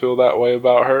somebody to feel that way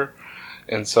about her.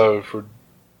 And so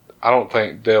I don't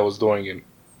think Dale was doing it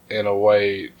in a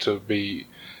way to be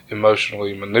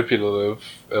emotionally manipulative,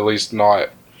 at least not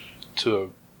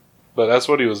but that's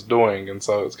what he was doing. And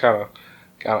so it's I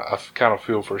kind of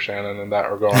feel for Shannon in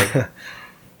that regard.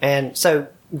 And so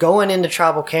going into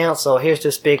tribal council, here's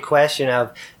this big question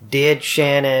of, did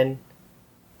Shannon,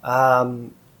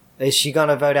 is she going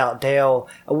to vote out Dale?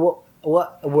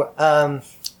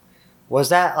 Was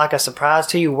that like a surprise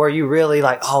to you? Were you really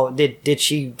like, oh, did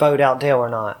she vote out Dale or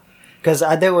not? Because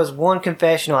there was one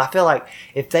confessional. I feel like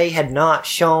if they had not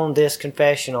shown this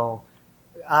confessional,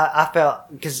 I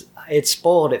felt, because it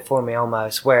spoiled it for me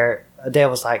almost, where Dale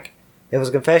was like, it was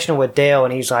a confessional with Dale,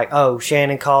 and he's like, oh,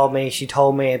 Shannon called me. She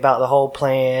told me about the whole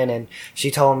plan, and she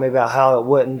told me about how it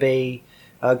wouldn't be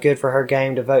good for her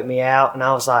game to vote me out. And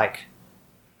I was like,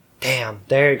 damn,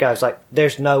 there it goes. Like,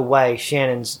 there's no way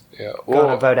Shannon's going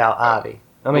to vote out Ivy.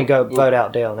 Vote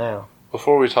out Dale now.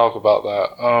 Before we talk about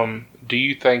that, do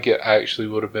you think it actually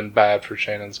would have been bad for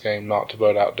Shannon's game not to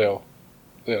vote out Dale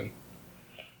then?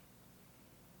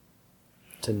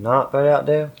 To not vote out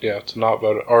Dale? Yeah, to not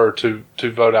vote, or to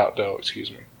vote out Dale,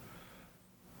 excuse me.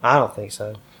 I don't think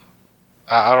so.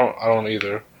 I don't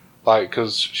either. Like,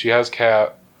 because she has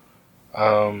Kat.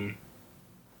 I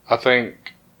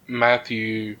think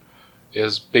Matthew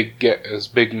is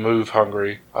big move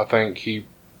hungry. I think she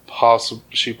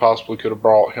possibly could have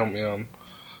brought him in.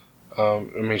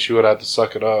 She would have to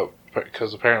suck it up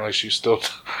because apparently she still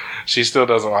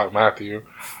doesn't like Matthew.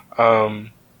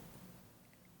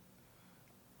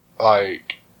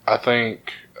 I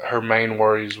think her main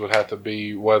worries would have to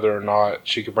be whether or not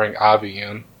she could bring Ivy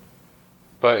in.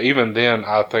 But even then,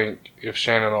 I think if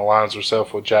Shannon aligns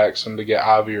herself with Jackson to get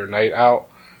Ivy or Nate out,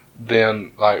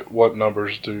 then what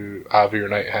numbers do Ivy or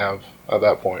Nate have at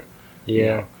that point?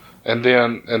 Yeah. And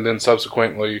then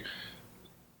subsequently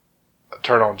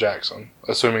turn on Jackson,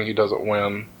 assuming he doesn't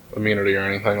win immunity or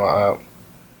anything like that.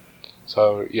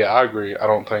 So yeah, I agree. I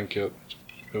don't think it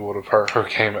would have hurt her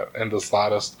game in the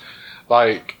slightest.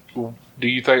 Do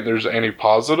you think there's any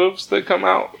positives that come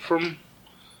out from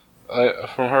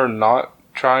her not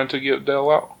trying to get Dale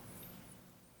out?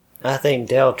 I think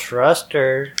Dale trusts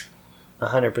her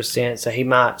 100%, so he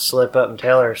might slip up and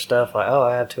tell her stuff like, oh,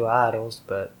 I have two idols,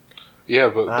 but... Yeah,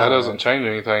 but that doesn't change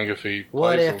anything if he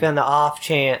What plays if them. in the off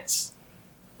chance,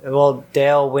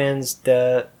 Dale wins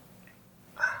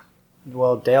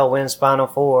Final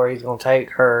Four, he's going to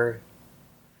take her.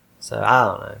 So, I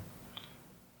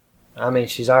don't know.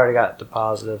 She's already got the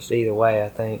positives either way, I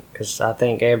think, because I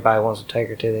think everybody wants to take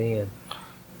her to the end.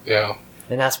 Yeah.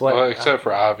 And that's what... Well, except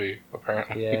for Ivy,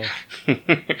 apparently. Yeah.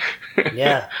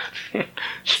 Yeah.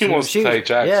 She wants to take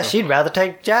Jackson. Yeah, she'd rather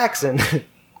take Jackson.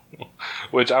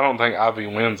 Which I don't think Ivy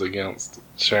wins against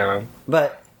Shannon.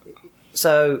 But,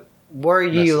 so, were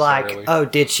you like, oh,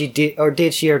 did she or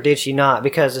did she not?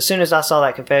 Because as soon as I saw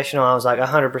that confessional, I was like,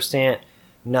 100%,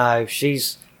 no,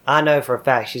 I know for a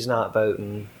fact she's not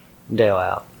voting Dale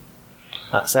out.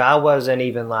 So I wasn't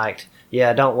even like,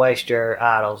 yeah, don't waste your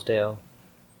idols, Dale.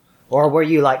 Or were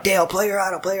you like, Dale, play your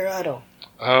idol, play your idol?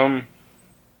 I don't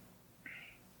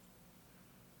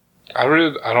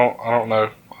know.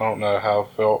 I don't know how I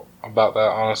felt about that,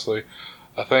 honestly.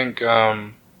 I think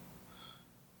the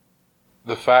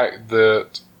fact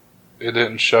that it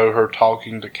didn't show her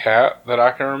talking to Kat that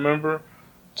I can remember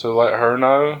to let her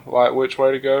know which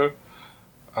way to go.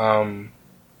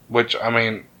 With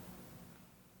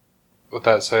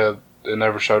that said, it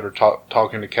never showed her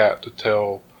talking to Kat to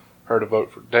tell her to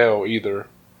vote for Dale either.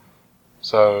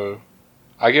 So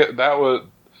I get that would.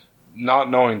 Not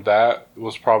knowing that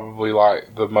was probably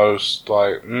the most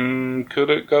could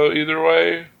it go either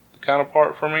way kind of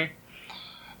part for me.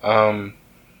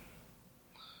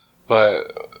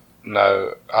 But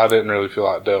no, I didn't really feel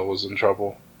like Dale was in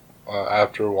trouble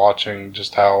after watching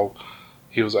just how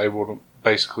he was able to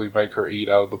basically make her eat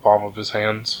out of the palm of his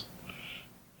hands.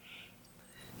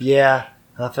 Yeah,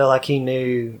 I feel like he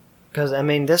knew. Because,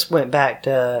 this went back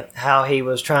to how he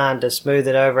was trying to smooth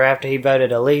it over after he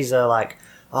voted Eliza,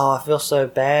 oh, I feel so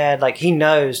bad. He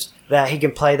knows that he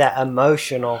can play that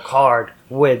emotional card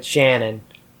with Shannon.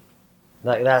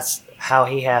 That's how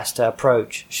he has to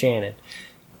approach Shannon.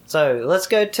 So, let's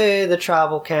go to the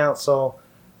tribal council.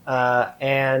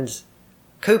 and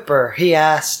Cooper, he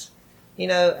asked,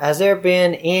 has there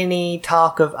been any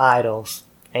talk of idols?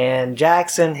 And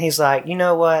Jackson, he's like, you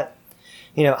know what?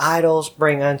 Idols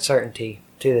bring uncertainty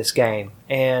to this game.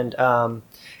 And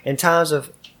in times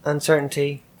of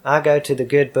uncertainty, I go to the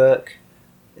good book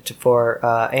for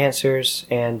answers.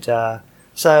 And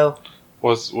so...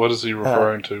 What is he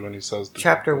referring to when he says the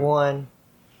chapter 1,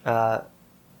 or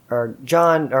 1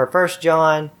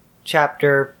 John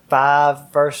chapter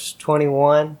 5, verse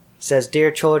 21 says, "Dear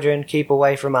children, keep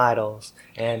away from idols."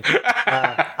 And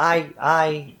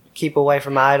I keep away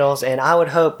from idols, and I would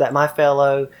hope that my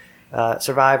fellow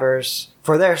survivors,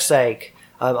 for their sake,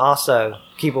 also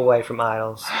keep away from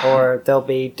idols, or they'll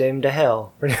be doomed to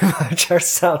hell, pretty much, or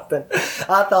something.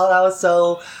 I thought I was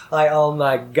so like, oh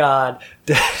my God,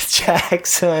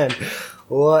 Jackson,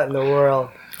 what in the world?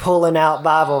 Pulling out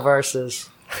Bible verses.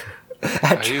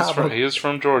 He is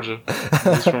from Georgia.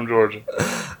 He's from Georgia.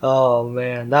 Oh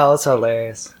man, that was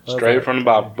hilarious. Straight from the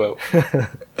Bible Belt.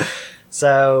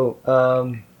 So,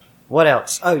 what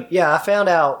else? Oh yeah, I found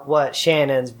out what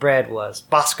Shannon's bread was.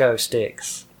 Bosco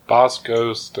sticks.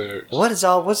 Bosco sticks.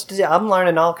 I'm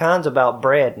learning all kinds about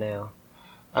bread now.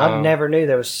 I never knew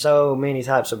there was so many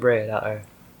types of bread out there.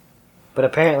 But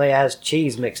apparently it has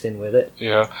cheese mixed in with it.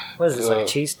 Yeah. What is this, like a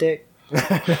cheese stick?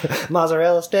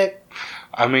 Mozzarella stick?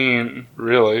 I mean,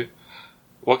 really?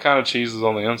 What kind of cheese is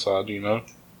on the inside, do you know?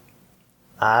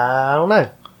 I don't know.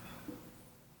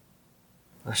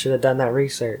 I should have done that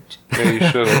research. Yeah, you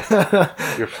should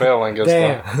have. You're failing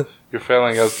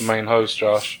as the main host,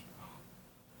 Josh.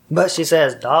 But she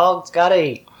says, dogs gotta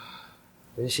eat.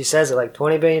 And she says it like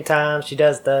 20 billion times. She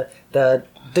does the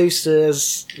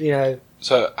deuces,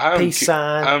 So peace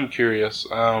sign. I'm curious.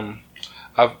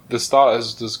 This thought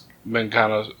has just been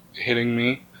kind of hitting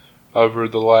me over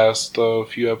the last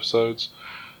few episodes.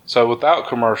 So without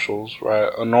commercials, right,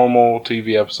 a normal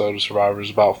TV episode of Survivor is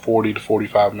about 40 to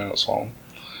 45 minutes long.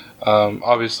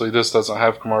 Obviously, this doesn't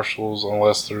have commercials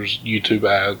unless there's YouTube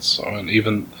ads, and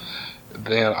even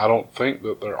then, I don't think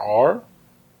that there are.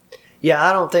 Yeah,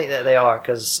 I don't think that they are,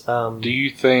 because... Do you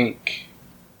think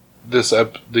these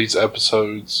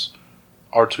episodes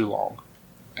are too long?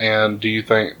 And do you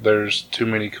think there's too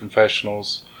many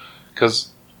confessionals?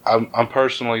 Because I'm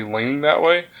personally leaning that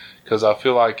way, because I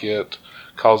feel like it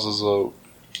causes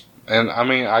and I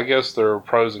mean, I guess there are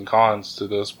pros and cons to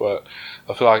this, but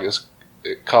I feel like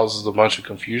it causes a bunch of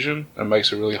confusion and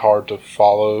makes it really hard to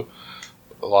follow,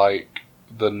 like,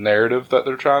 the narrative that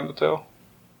they're trying to tell.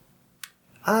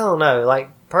 I don't know. Like,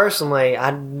 personally,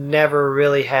 I never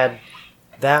really had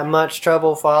that much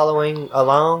trouble following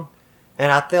along.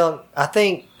 And I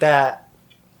think that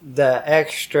the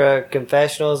extra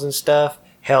confessionals and stuff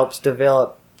helps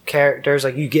develop characters.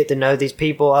 Like, you get to know these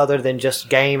people other than just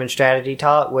game and strategy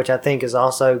talk, which I think is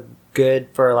also good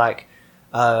for, like,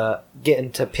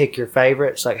 getting to pick your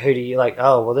favorites. Like, who do you like?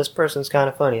 Oh, well, this person's kind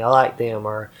of funny. I like them.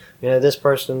 Or, this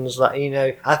person's like,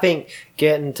 I think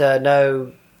getting to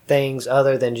know things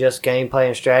other than just gameplay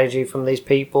and strategy from these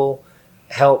people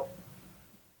help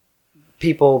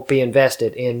people be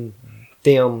invested in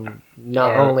them,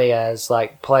 not only as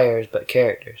like players but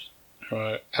characters.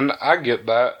 Right, and I get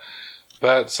that,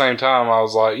 but at the same time, I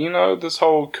was like, this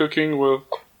whole cooking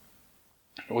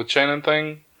with Shannon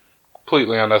thing,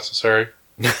 completely unnecessary.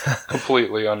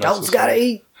 Completely unnecessary. Dogs gotta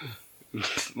eat.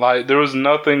 Like, there was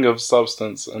nothing of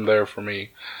substance in there for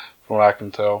me, from what I can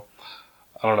tell.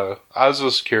 I don't know. I was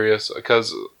just curious,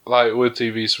 because, like, with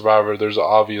TV Survivor, there's an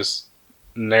obvious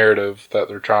narrative that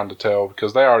they're trying to tell,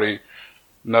 because they already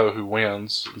know who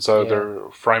wins, and so they're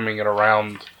framing it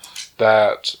around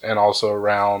that, and also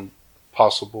around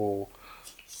possible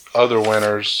other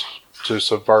winners to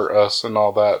subvert us and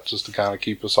all that, just to kind of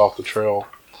keep us off the trail.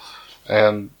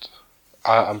 And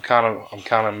I'm kind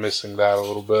of missing that a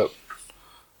little bit.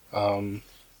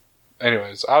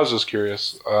 Anyways, I was just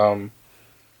curious.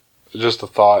 Just a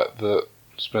thought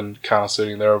that's been kind of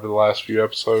sitting there over the last few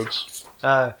episodes.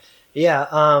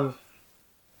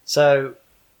 So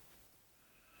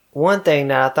one thing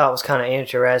that I thought was kind of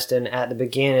interesting at the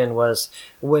beginning was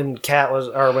when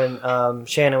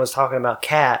Shannon was talking about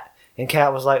Kat, and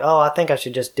Kat was like, "Oh, I think I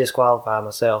should just disqualify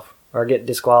myself or get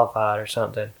disqualified or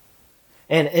something."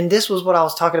 And this was what I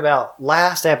was talking about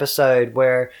last episode,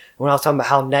 when I was talking about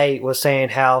how Nate was saying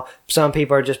how some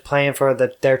people are just playing for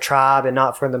their tribe and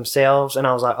not for themselves. And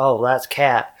I was like, oh, that's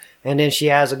Kat. And then she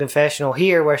has a confessional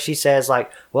here where she says, like,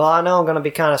 well, I know I'm going to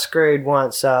be kind of screwed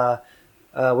once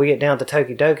we get down to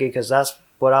Tokidoki, because that's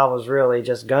what I was really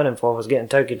just gunning for, was getting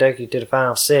Tokidoki to the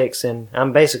final 6. And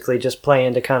I'm basically just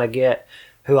playing to kind of get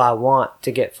who I want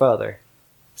to get further.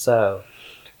 So,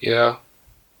 yeah,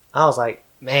 I was like,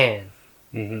 man.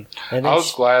 hmm And I then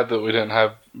was glad that we didn't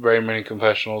have very many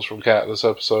confessionals from Kat this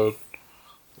episode.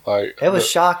 Like it was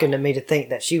shocking to me to think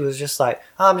that she was just like,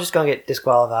 oh, I'm just gonna get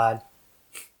disqualified.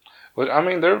 But I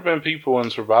mean, there have been people in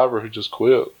Survivor who just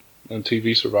quit, and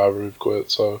TV Survivor who've quit.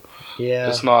 So Yeah,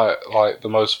 it's not like the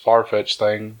most far fetched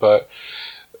thing, but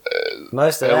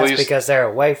most of at that's least- because they're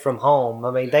away from home.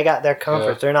 I mean, they got their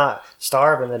comforts. Yeah. They're not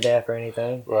starving to death or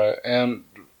anything. right. And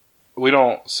we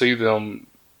don't see them.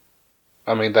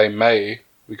 I mean, they may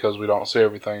because we don't see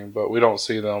everything, but we don't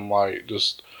see them like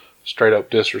just straight up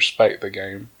disrespect the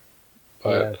game.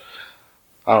 But Yeah.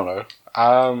 I don't know.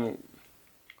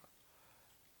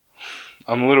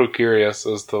 I'm a little curious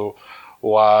as to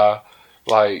why,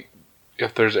 like,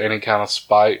 if there's any kind of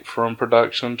spite from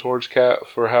production towards Kat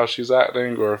for how she's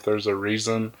acting, or if there's a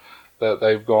reason that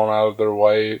they've gone out of their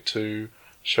way to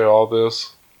show all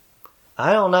this.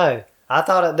 I don't know. I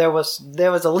thought that there was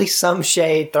at least some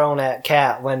shade thrown at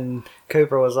Kat when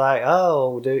Cooper was like,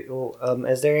 "Oh,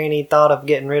 is there any thought of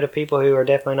getting rid of people who are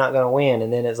definitely not going to win?"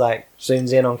 And then it's like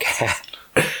zooms in on Kat.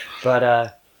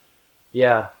 But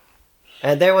yeah,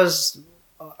 and there was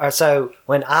so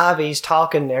when Ivy's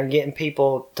talking and getting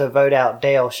people to vote out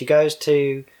Dale, she goes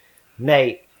to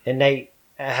Nate, and Nate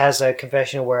has a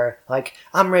confession where like,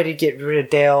 I'm ready to get rid of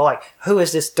Dale. Like, who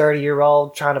is this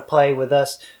 30-year-old trying to play with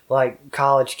us like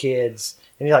college kids?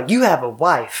 And you're like, you have a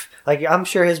wife. Like, I'm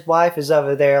sure his wife is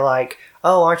over there like,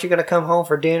 oh, aren't you going to come home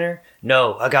for dinner?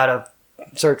 No, I got to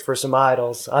search for some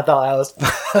idols. I thought that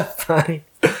was funny.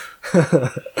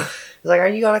 He's like, are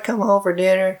you going to come home for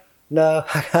dinner? No,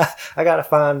 I got to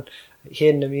find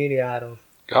hidden immunity idols.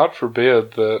 God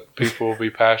forbid that people will be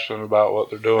passionate about what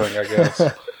they're doing, I guess.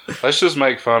 Let's just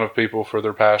make fun of people for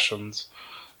their passions.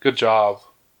 Good job.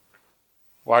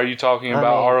 Why are you talking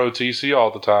about ROTC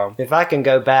all the time? If I can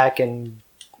go back and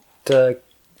to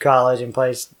college and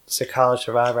play College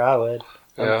Survivor, I would.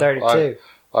 I'm 32.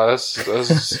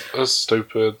 That's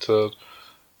stupid to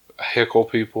heckle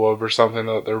people over something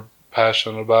that they're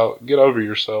passionate about. Get over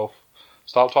yourself.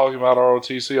 Stop talking about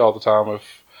ROTC all the time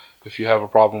if you have a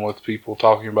problem with people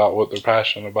talking about what they're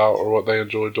passionate about or what they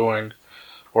enjoy doing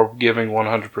or giving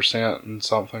 100% in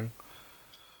something.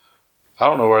 I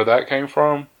don't know where that came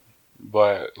from,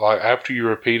 but like after you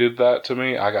repeated that to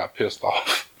me, I got pissed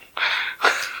off.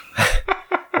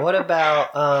 What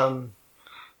about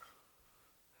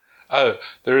Oh,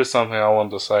 there is something I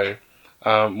wanted to say.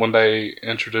 When they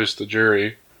introduced the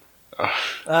jury,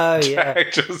 oh yeah,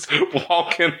 Jack just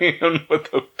walking in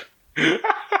with a.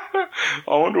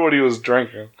 I wonder what he was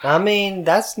drinking. I mean,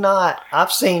 that's not.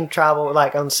 I've seen tribal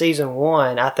like on season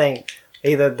 1. I think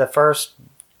either the first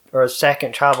or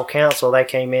second tribal council they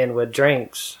came in with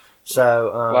drinks.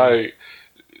 So Like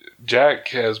Jack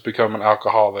has become an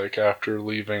alcoholic after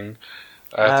leaving.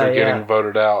 After getting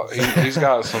voted out, he's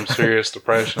got some serious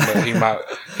depression that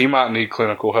he might need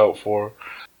clinical help for.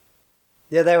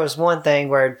 yeah, there was one thing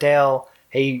where Dale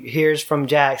he hears from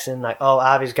Jackson like, oh,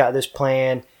 Ivy's got this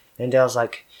plan, and Dale's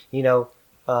like,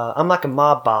 I'm like a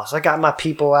mob boss. I got my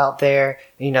people out there.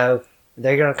 They're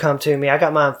gonna come to me. I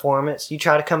got my informants. You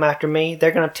try to come after me,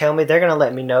 they're gonna tell me. They're gonna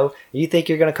let me know. You think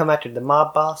you're gonna come after the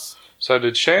mob boss? So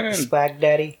did Shannon? Swag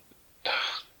Daddy.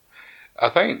 I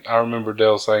think I remember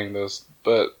Dale saying this,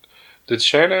 but did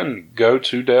Shannon go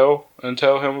to Dale and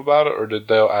tell him about it, or did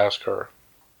Dale ask her?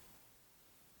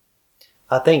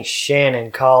 I think Shannon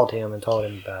called him and told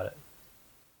him about it.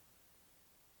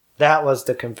 That was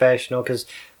the confessional because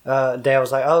Dale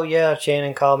was like, oh yeah,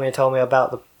 Shannon called me and told me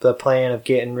about the plan of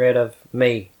getting rid of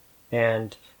me.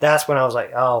 And that's when I was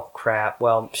like, oh crap,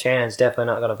 well, Shannon's definitely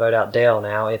not going to vote out Dale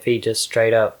now if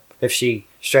she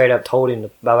straight up told him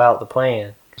about the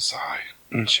plan. Sigh.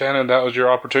 And Shannon, that was your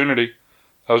opportunity.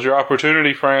 That was your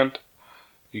opportunity, friend.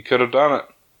 You could have done it.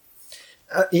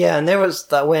 Yeah, and there was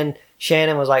when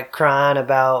Shannon was like crying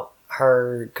about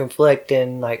her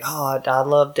conflicting, like, oh, I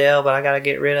love Dale, but I got to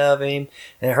get rid of him.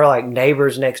 And her like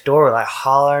neighbors next door were like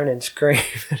hollering and screaming.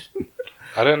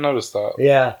 I didn't notice that.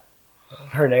 Yeah.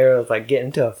 Her neighbor was like getting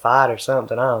into a fight or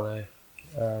something. I don't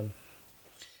know.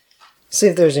 See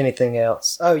if there's anything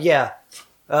else. Oh, yeah.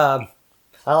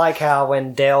 I like how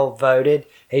when Dale voted,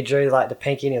 he drew like the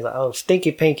pinky and he was like, oh,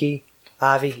 stinky pinky.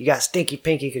 Ivy, you got stinky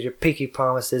pinky because your pinky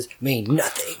promises mean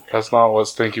nothing. That's not what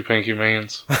stinky pinky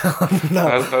means.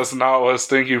 No. That's not what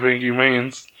stinky pinky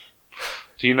means.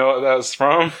 Do you know what that's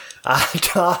from?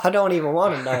 I don't even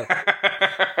want to know.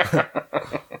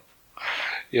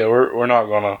 Yeah, we're not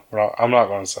gonna. I'm not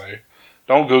gonna say.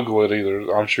 Don't Google it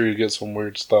either. I'm sure you get some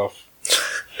weird stuff.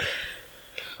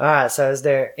 All right. So, is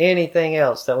there anything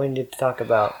else that we need to talk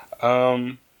about?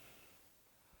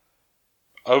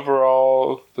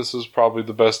 overall, this is probably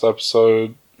the best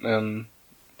episode in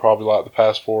probably like the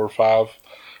past 4 or 5.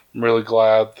 I'm really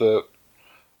glad that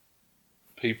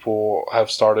people have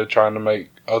started trying to make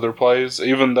other plays,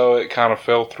 even though it kind of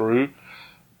fell through.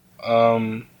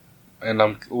 And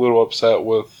I'm a little upset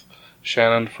with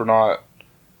Shannon for not,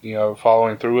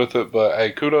 following through with it. But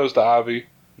hey, kudos to Ivy.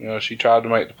 She tried to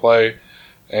make the play,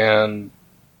 and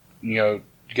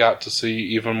got to see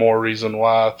even more reason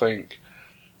why I think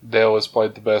Dale has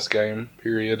played the best game,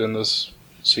 period, in this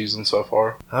season so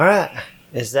far. All right.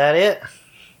 Is that it?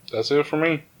 That's it for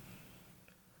me.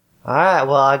 All right.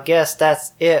 Well, I guess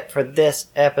that's it for this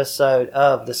episode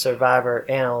of the Survivor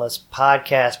Analyst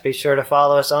Podcast. Be sure to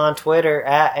follow us on Twitter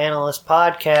at Analyst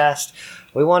Podcast.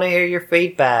 We want to hear your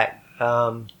feedback.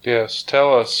 Yes,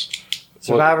 tell us.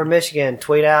 Survivor Michigan,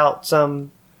 tweet out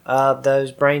some of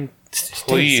those brain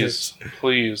Please.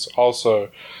 Also,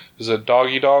 is it Dog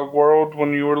Eat Dog World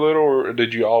when you were little, or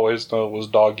did you always know it was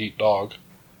Dog Eat Dog?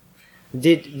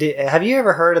 Have you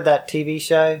ever heard of that TV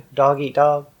show, Dog Eat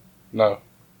Dog? No.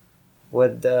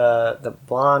 With the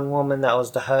blonde woman that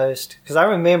was the host? Because I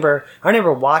remember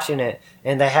watching it,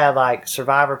 and they had like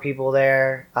Survivor people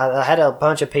there. I had a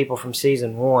bunch of people from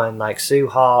season 1, like Sue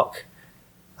Hawk.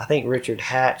 I think Richard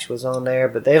Hatch was on there,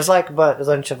 but there was like a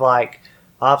bunch of like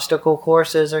obstacle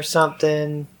courses or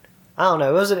something. I don't know.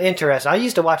 It was interesting. I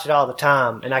used to watch it all the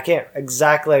time, and I can't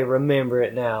exactly remember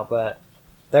it now, but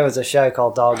there was a show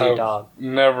called Dog Eat Dog.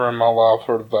 Never in my life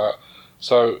heard of that.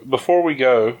 So before we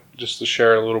go, just to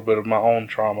share a little bit of my own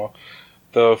trauma,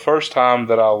 the first time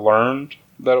that I learned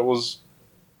that it was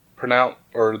pronounced,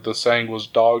 or the saying was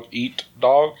Dog Eat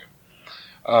Dog,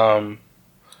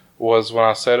 was when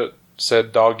I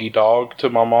said Doggy Dog to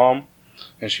my mom,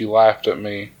 and she laughed at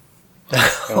me.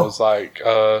 And was like,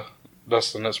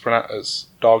 Dustin, it's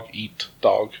Dog Eat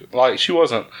Dog. Like, she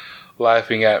wasn't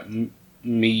laughing at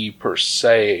me per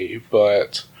se,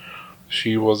 but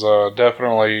she was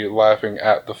definitely laughing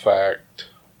at the fact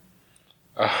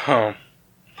that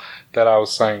I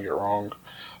was saying it wrong.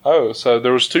 Oh, so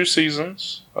there was 2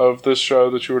 seasons of this show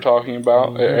that you were talking about.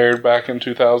 Mm-hmm. It aired back in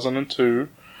 2002.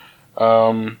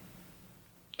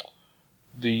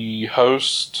 The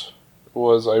host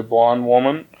was a blonde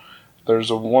woman.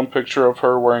 There's one picture of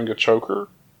her wearing a choker.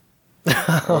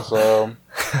 Well,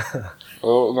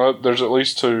 no, there's at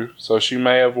least 2, so she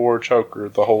may have wore a choker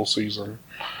the whole season.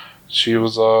 She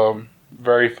was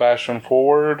very fashion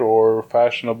forward or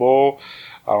fashionable.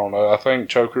 I don't know. I think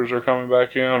chokers are coming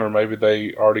back in, or maybe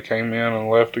they already came in and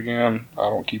left again. I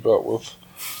don't keep up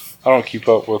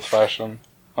with fashion.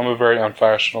 I'm a very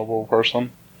unfashionable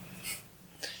person.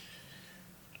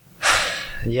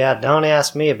 Yeah, don't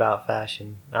ask me about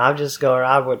fashion. I'll just go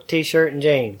around with t-shirt and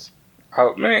jeans.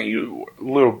 Oh, man, you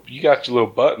got your little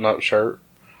button-up shirt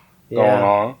going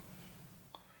on.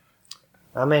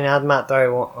 I mean, I might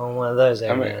throw on one of those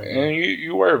every now and then. And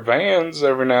you wear Vans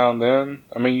every now and then.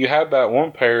 I mean, you had that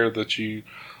one pair that you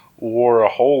wore a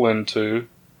hole into.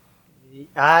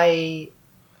 I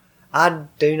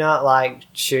do not like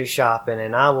shoe shopping,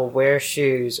 and I will wear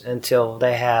shoes until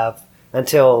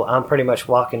I'm pretty much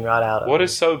walking right out of them. What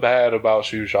is so bad about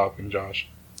shoe shopping, Josh?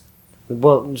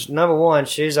 Well, number one,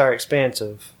 shoes are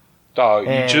expensive. Dog,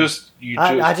 I just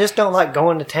don't like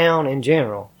going to town in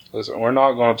general. Listen, we're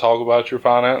not going to talk about your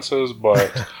finances,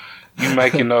 but you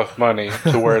make enough money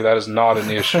to where that is not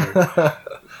an issue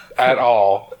at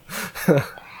all.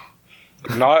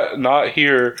 Not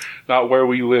here, not where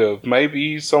we live.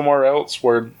 Maybe somewhere else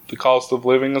where the cost of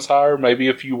living is higher. Maybe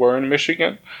if you were in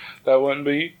Michigan, that wouldn't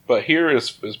be. But here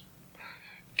is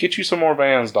get you some more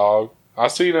Vans, dog. I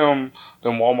see them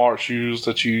Walmart shoes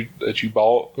that you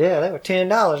bought. Yeah, they were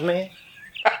 $10, man.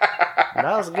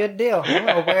 That was a good deal. I'm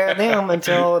gonna wear them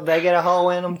until they get a hole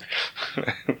in them.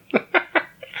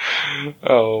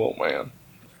 Oh man!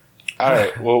 All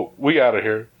right, well, we out of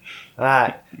here. All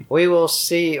right, we will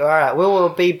see. All right, we will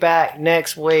be back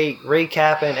next week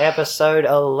recapping episode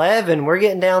 11. We're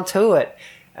getting down to it.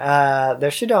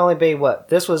 There should only be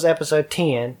this was episode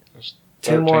 10.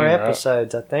 13, 2 more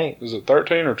episodes, right? I think. Is it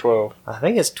 13 or 12? I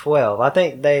think it's 12. I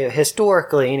think they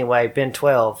historically anyway been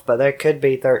 12, but there could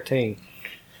be 13.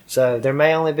 So there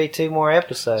may only be 2 more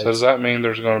episodes. So does that mean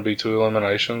there's going to be 2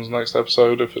 eliminations next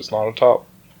episode if it's not a top?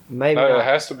 Maybe no, not. It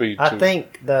has to be 2. I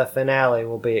think the finale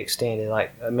will be extended,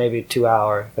 like maybe a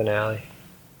 2-hour finale.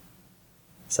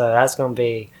 So that's going to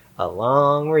be a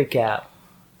long recap.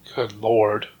 Good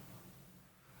Lord.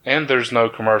 And there's no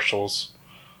commercials.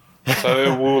 So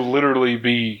it will literally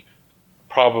be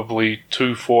probably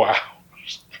 2 4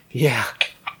 hours. Yeah.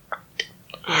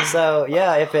 So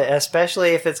yeah,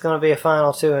 especially if it's going to be a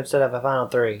final 2 instead of a final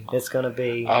 3, it's going to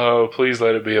be. Oh, please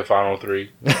let it be a final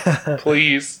 3,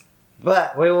 please.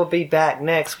 But we will be back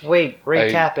next week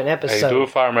recapping Hey, do a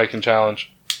fire making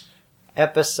challenge.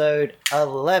 Episode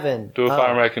 11. Do a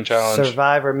fire making challenge.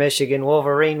 Survivor Michigan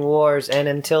Wolverine Wars. And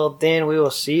until then, we will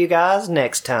see you guys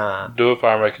next time. Do a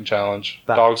fire making challenge.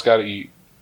 Bye. Dogs got to eat.